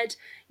said.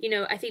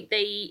 I think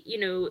they,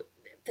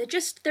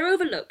 they're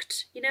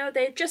overlooked.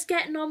 They're just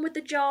getting on with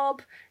the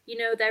job.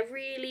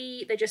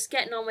 They're just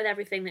getting on with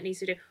everything that needs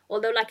to do.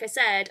 Although, like I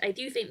said, I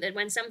do think that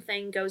when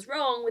something goes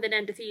wrong with an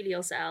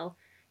endothelial cell,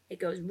 it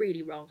goes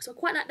really wrong. So I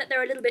quite like that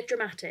they're a little bit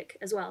dramatic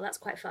as well. That's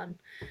quite fun.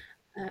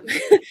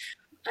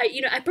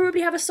 I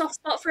probably have a soft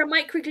spot for a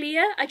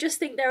microglia. I just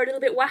think they're a little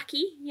bit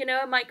wacky,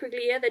 a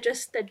microglia.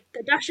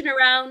 They're dashing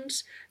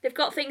around. They've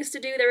got things to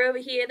do. They're over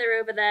here, they're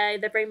over there.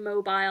 They're very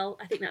mobile.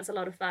 I think that's a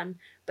lot of fun.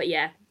 But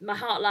yeah, my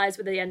heart lies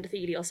with the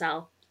endothelial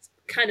cell.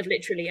 Kind of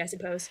literally, I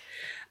suppose.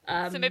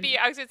 So maybe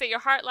I was going to say your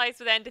heart lies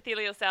with the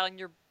endothelial cell and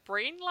your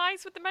brain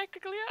lies with the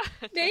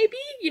microglia? Maybe.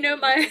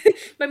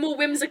 My more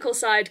whimsical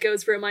side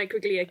goes for a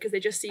microglia because they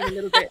just seem a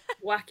little bit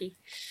wacky.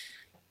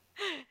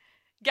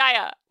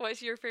 Gaia,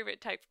 what's your favourite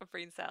type of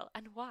brain cell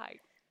and why?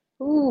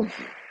 Ooh,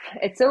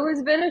 it's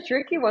always been a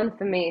tricky one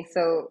for me.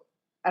 So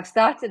I've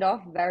started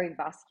off very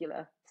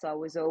vascular. So I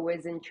was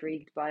always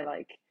intrigued by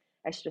like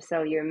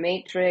extracellular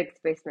matrix,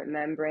 basement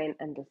membrane,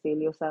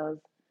 endothelial cells.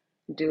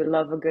 I do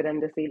love a good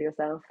endothelial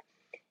cell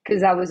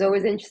because I was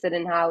always interested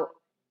in how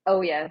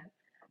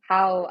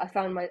I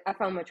found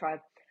my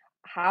tribe.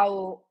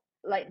 How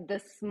like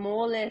the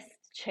smallest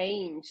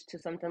change to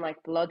something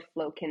like blood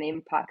flow can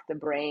impact the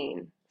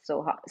brain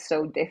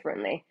so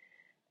differently,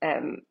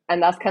 and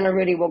that's kind of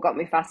really what got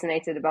me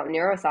fascinated about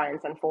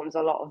neuroscience and forms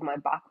a lot of my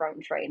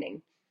background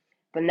training.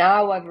 But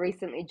now I've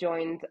recently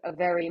joined a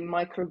very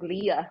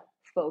microglia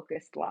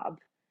focused lab,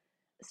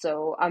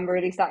 so I'm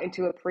really starting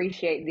to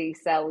appreciate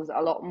these cells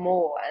a lot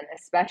more, and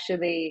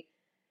especially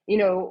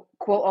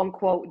quote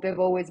unquote, they've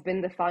always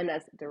been defined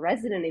as the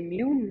resident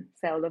immune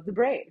cell of the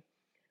brain.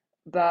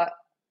 But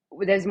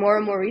there's more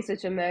and more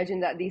research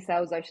emerging that these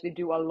cells actually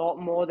do a lot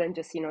more than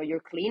just, your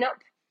cleanup.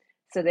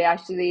 So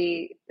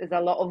there's a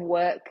lot of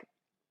work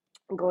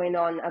going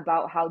on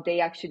about how they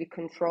actually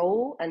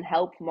control and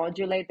help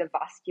modulate the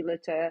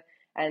vasculature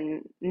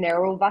and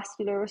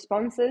neurovascular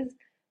responses.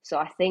 So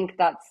I think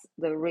that's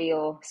the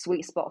real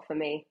sweet spot for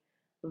me.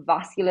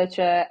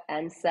 Vasculature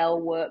and cell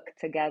work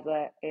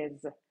together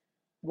is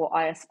what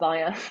I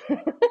aspire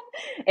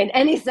in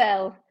any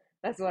cell.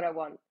 That's what I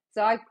want.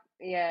 So I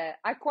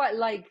quite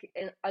like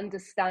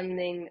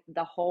understanding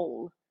the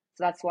whole.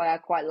 So that's why I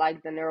quite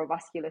like the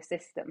neurovascular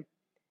system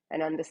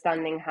and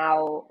understanding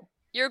how.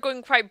 You're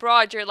going quite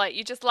broad. You're like,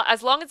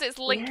 as long as it's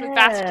linked with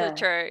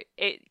vasculature,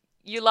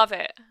 you love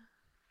it.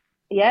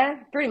 Yeah,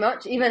 pretty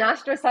much. Even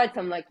astrocytes,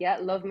 I'm like,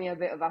 love me a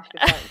bit of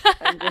astrocytes.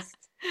 I'm just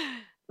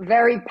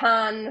very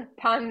pan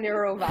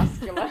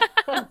neurovascular.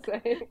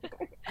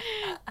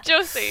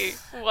 Josie,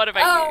 what about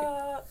you?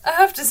 I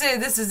have to say,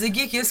 this is the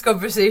geekiest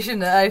conversation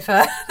that I've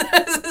had.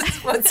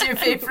 What's your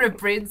favourite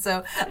brain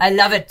cell? I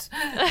love it.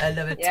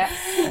 Yeah.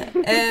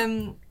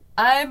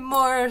 I'm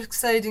more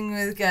exciting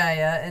with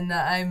Gaia in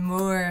that I'm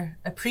more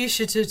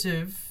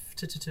appreciative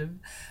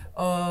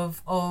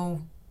of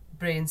all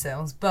brain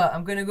cells, but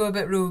I'm going to go a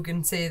bit rogue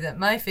and say that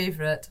my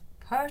favourite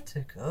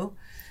particle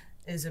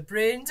is a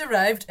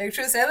brain-derived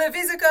extracellular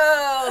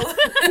vesicle.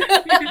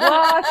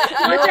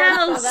 What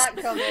else?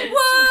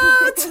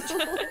 What?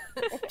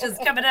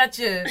 Just coming at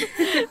you.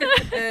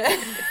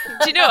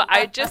 Do you know,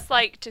 I'd just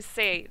like to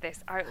say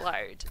this out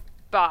loud,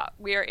 but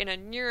we're in a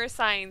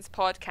neuroscience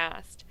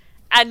podcast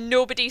and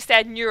nobody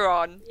said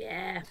neuron.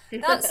 Yeah.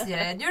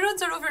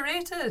 Neurons are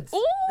overrated.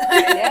 Ooh.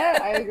 Yeah,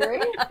 I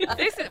agree.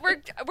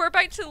 We're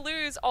about to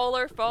lose all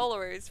our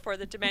followers for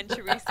the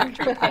Dementia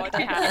Researcher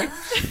podcast.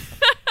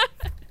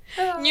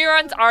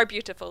 Neurons are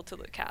beautiful to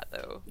look at,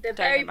 though.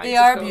 They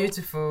are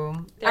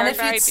beautiful. And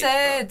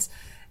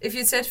if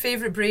you'd said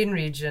favourite brain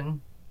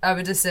region, I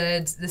would have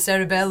said the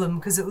cerebellum,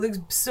 because it looks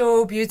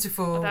so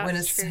beautiful when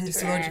it's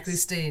histologically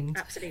stained.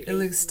 Absolutely. It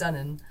looks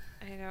stunning.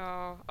 I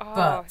know. Oh,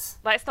 but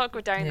let's not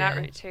go down that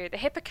route too. The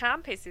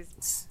hippocampus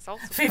is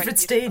also favourite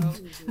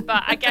stain.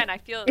 But again, I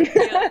feel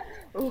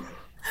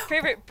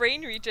favourite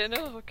brain region.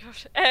 Oh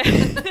gosh, I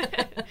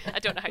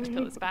don't know how to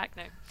pull this back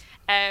now.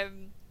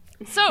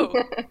 So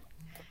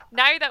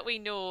now that we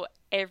know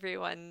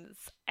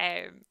everyone's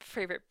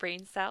favourite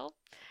brain cell,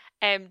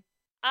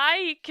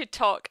 I could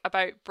talk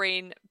about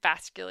brain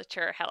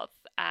vasculature health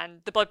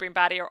and the blood-brain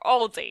barrier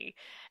all day.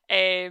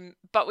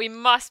 But we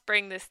must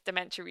bring this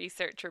Dementia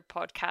Researcher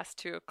podcast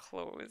to a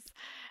close.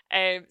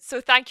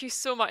 So thank you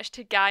so much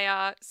to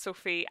Gaia,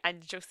 Sophie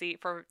and Josie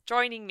for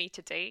joining me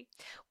today.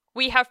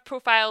 We have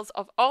profiles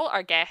of all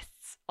our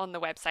guests on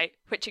the website,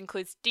 which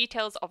includes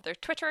details of their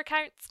Twitter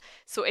accounts.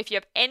 So if you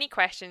have any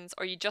questions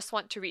or you just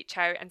want to reach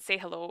out and say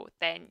hello,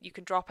 then you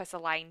can drop us a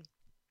line.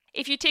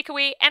 If you take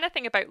away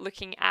anything about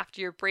looking after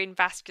your brain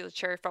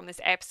vasculature from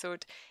this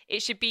episode,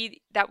 it should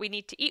be that we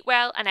need to eat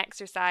well and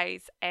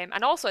exercise,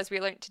 and also, as we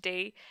learned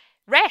today,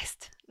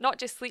 rest. Not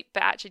just sleep,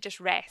 but actually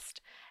just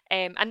rest.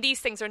 And these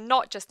things are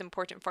not just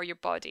important for your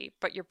body,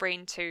 but your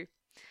brain too.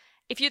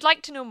 If you'd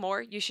like to know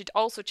more, you should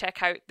also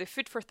check out the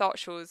Food for Thought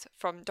shows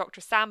from Dr.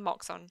 Sam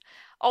Moxon,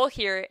 all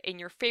here in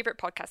your favourite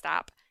podcast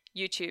app,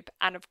 YouTube,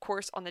 and of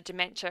course on the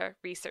Dementia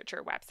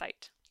Researcher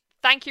website.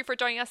 Thank you for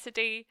joining us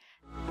today.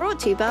 Brought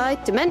to you by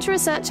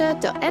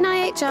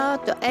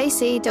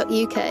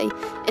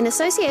dementiaresearcher.nihr.ac.uk in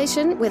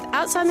association with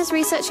Alzheimer's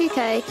Research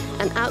UK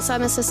and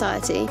Alzheimer's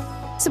Society,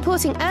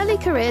 supporting early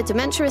career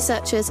dementia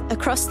researchers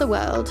across the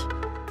world.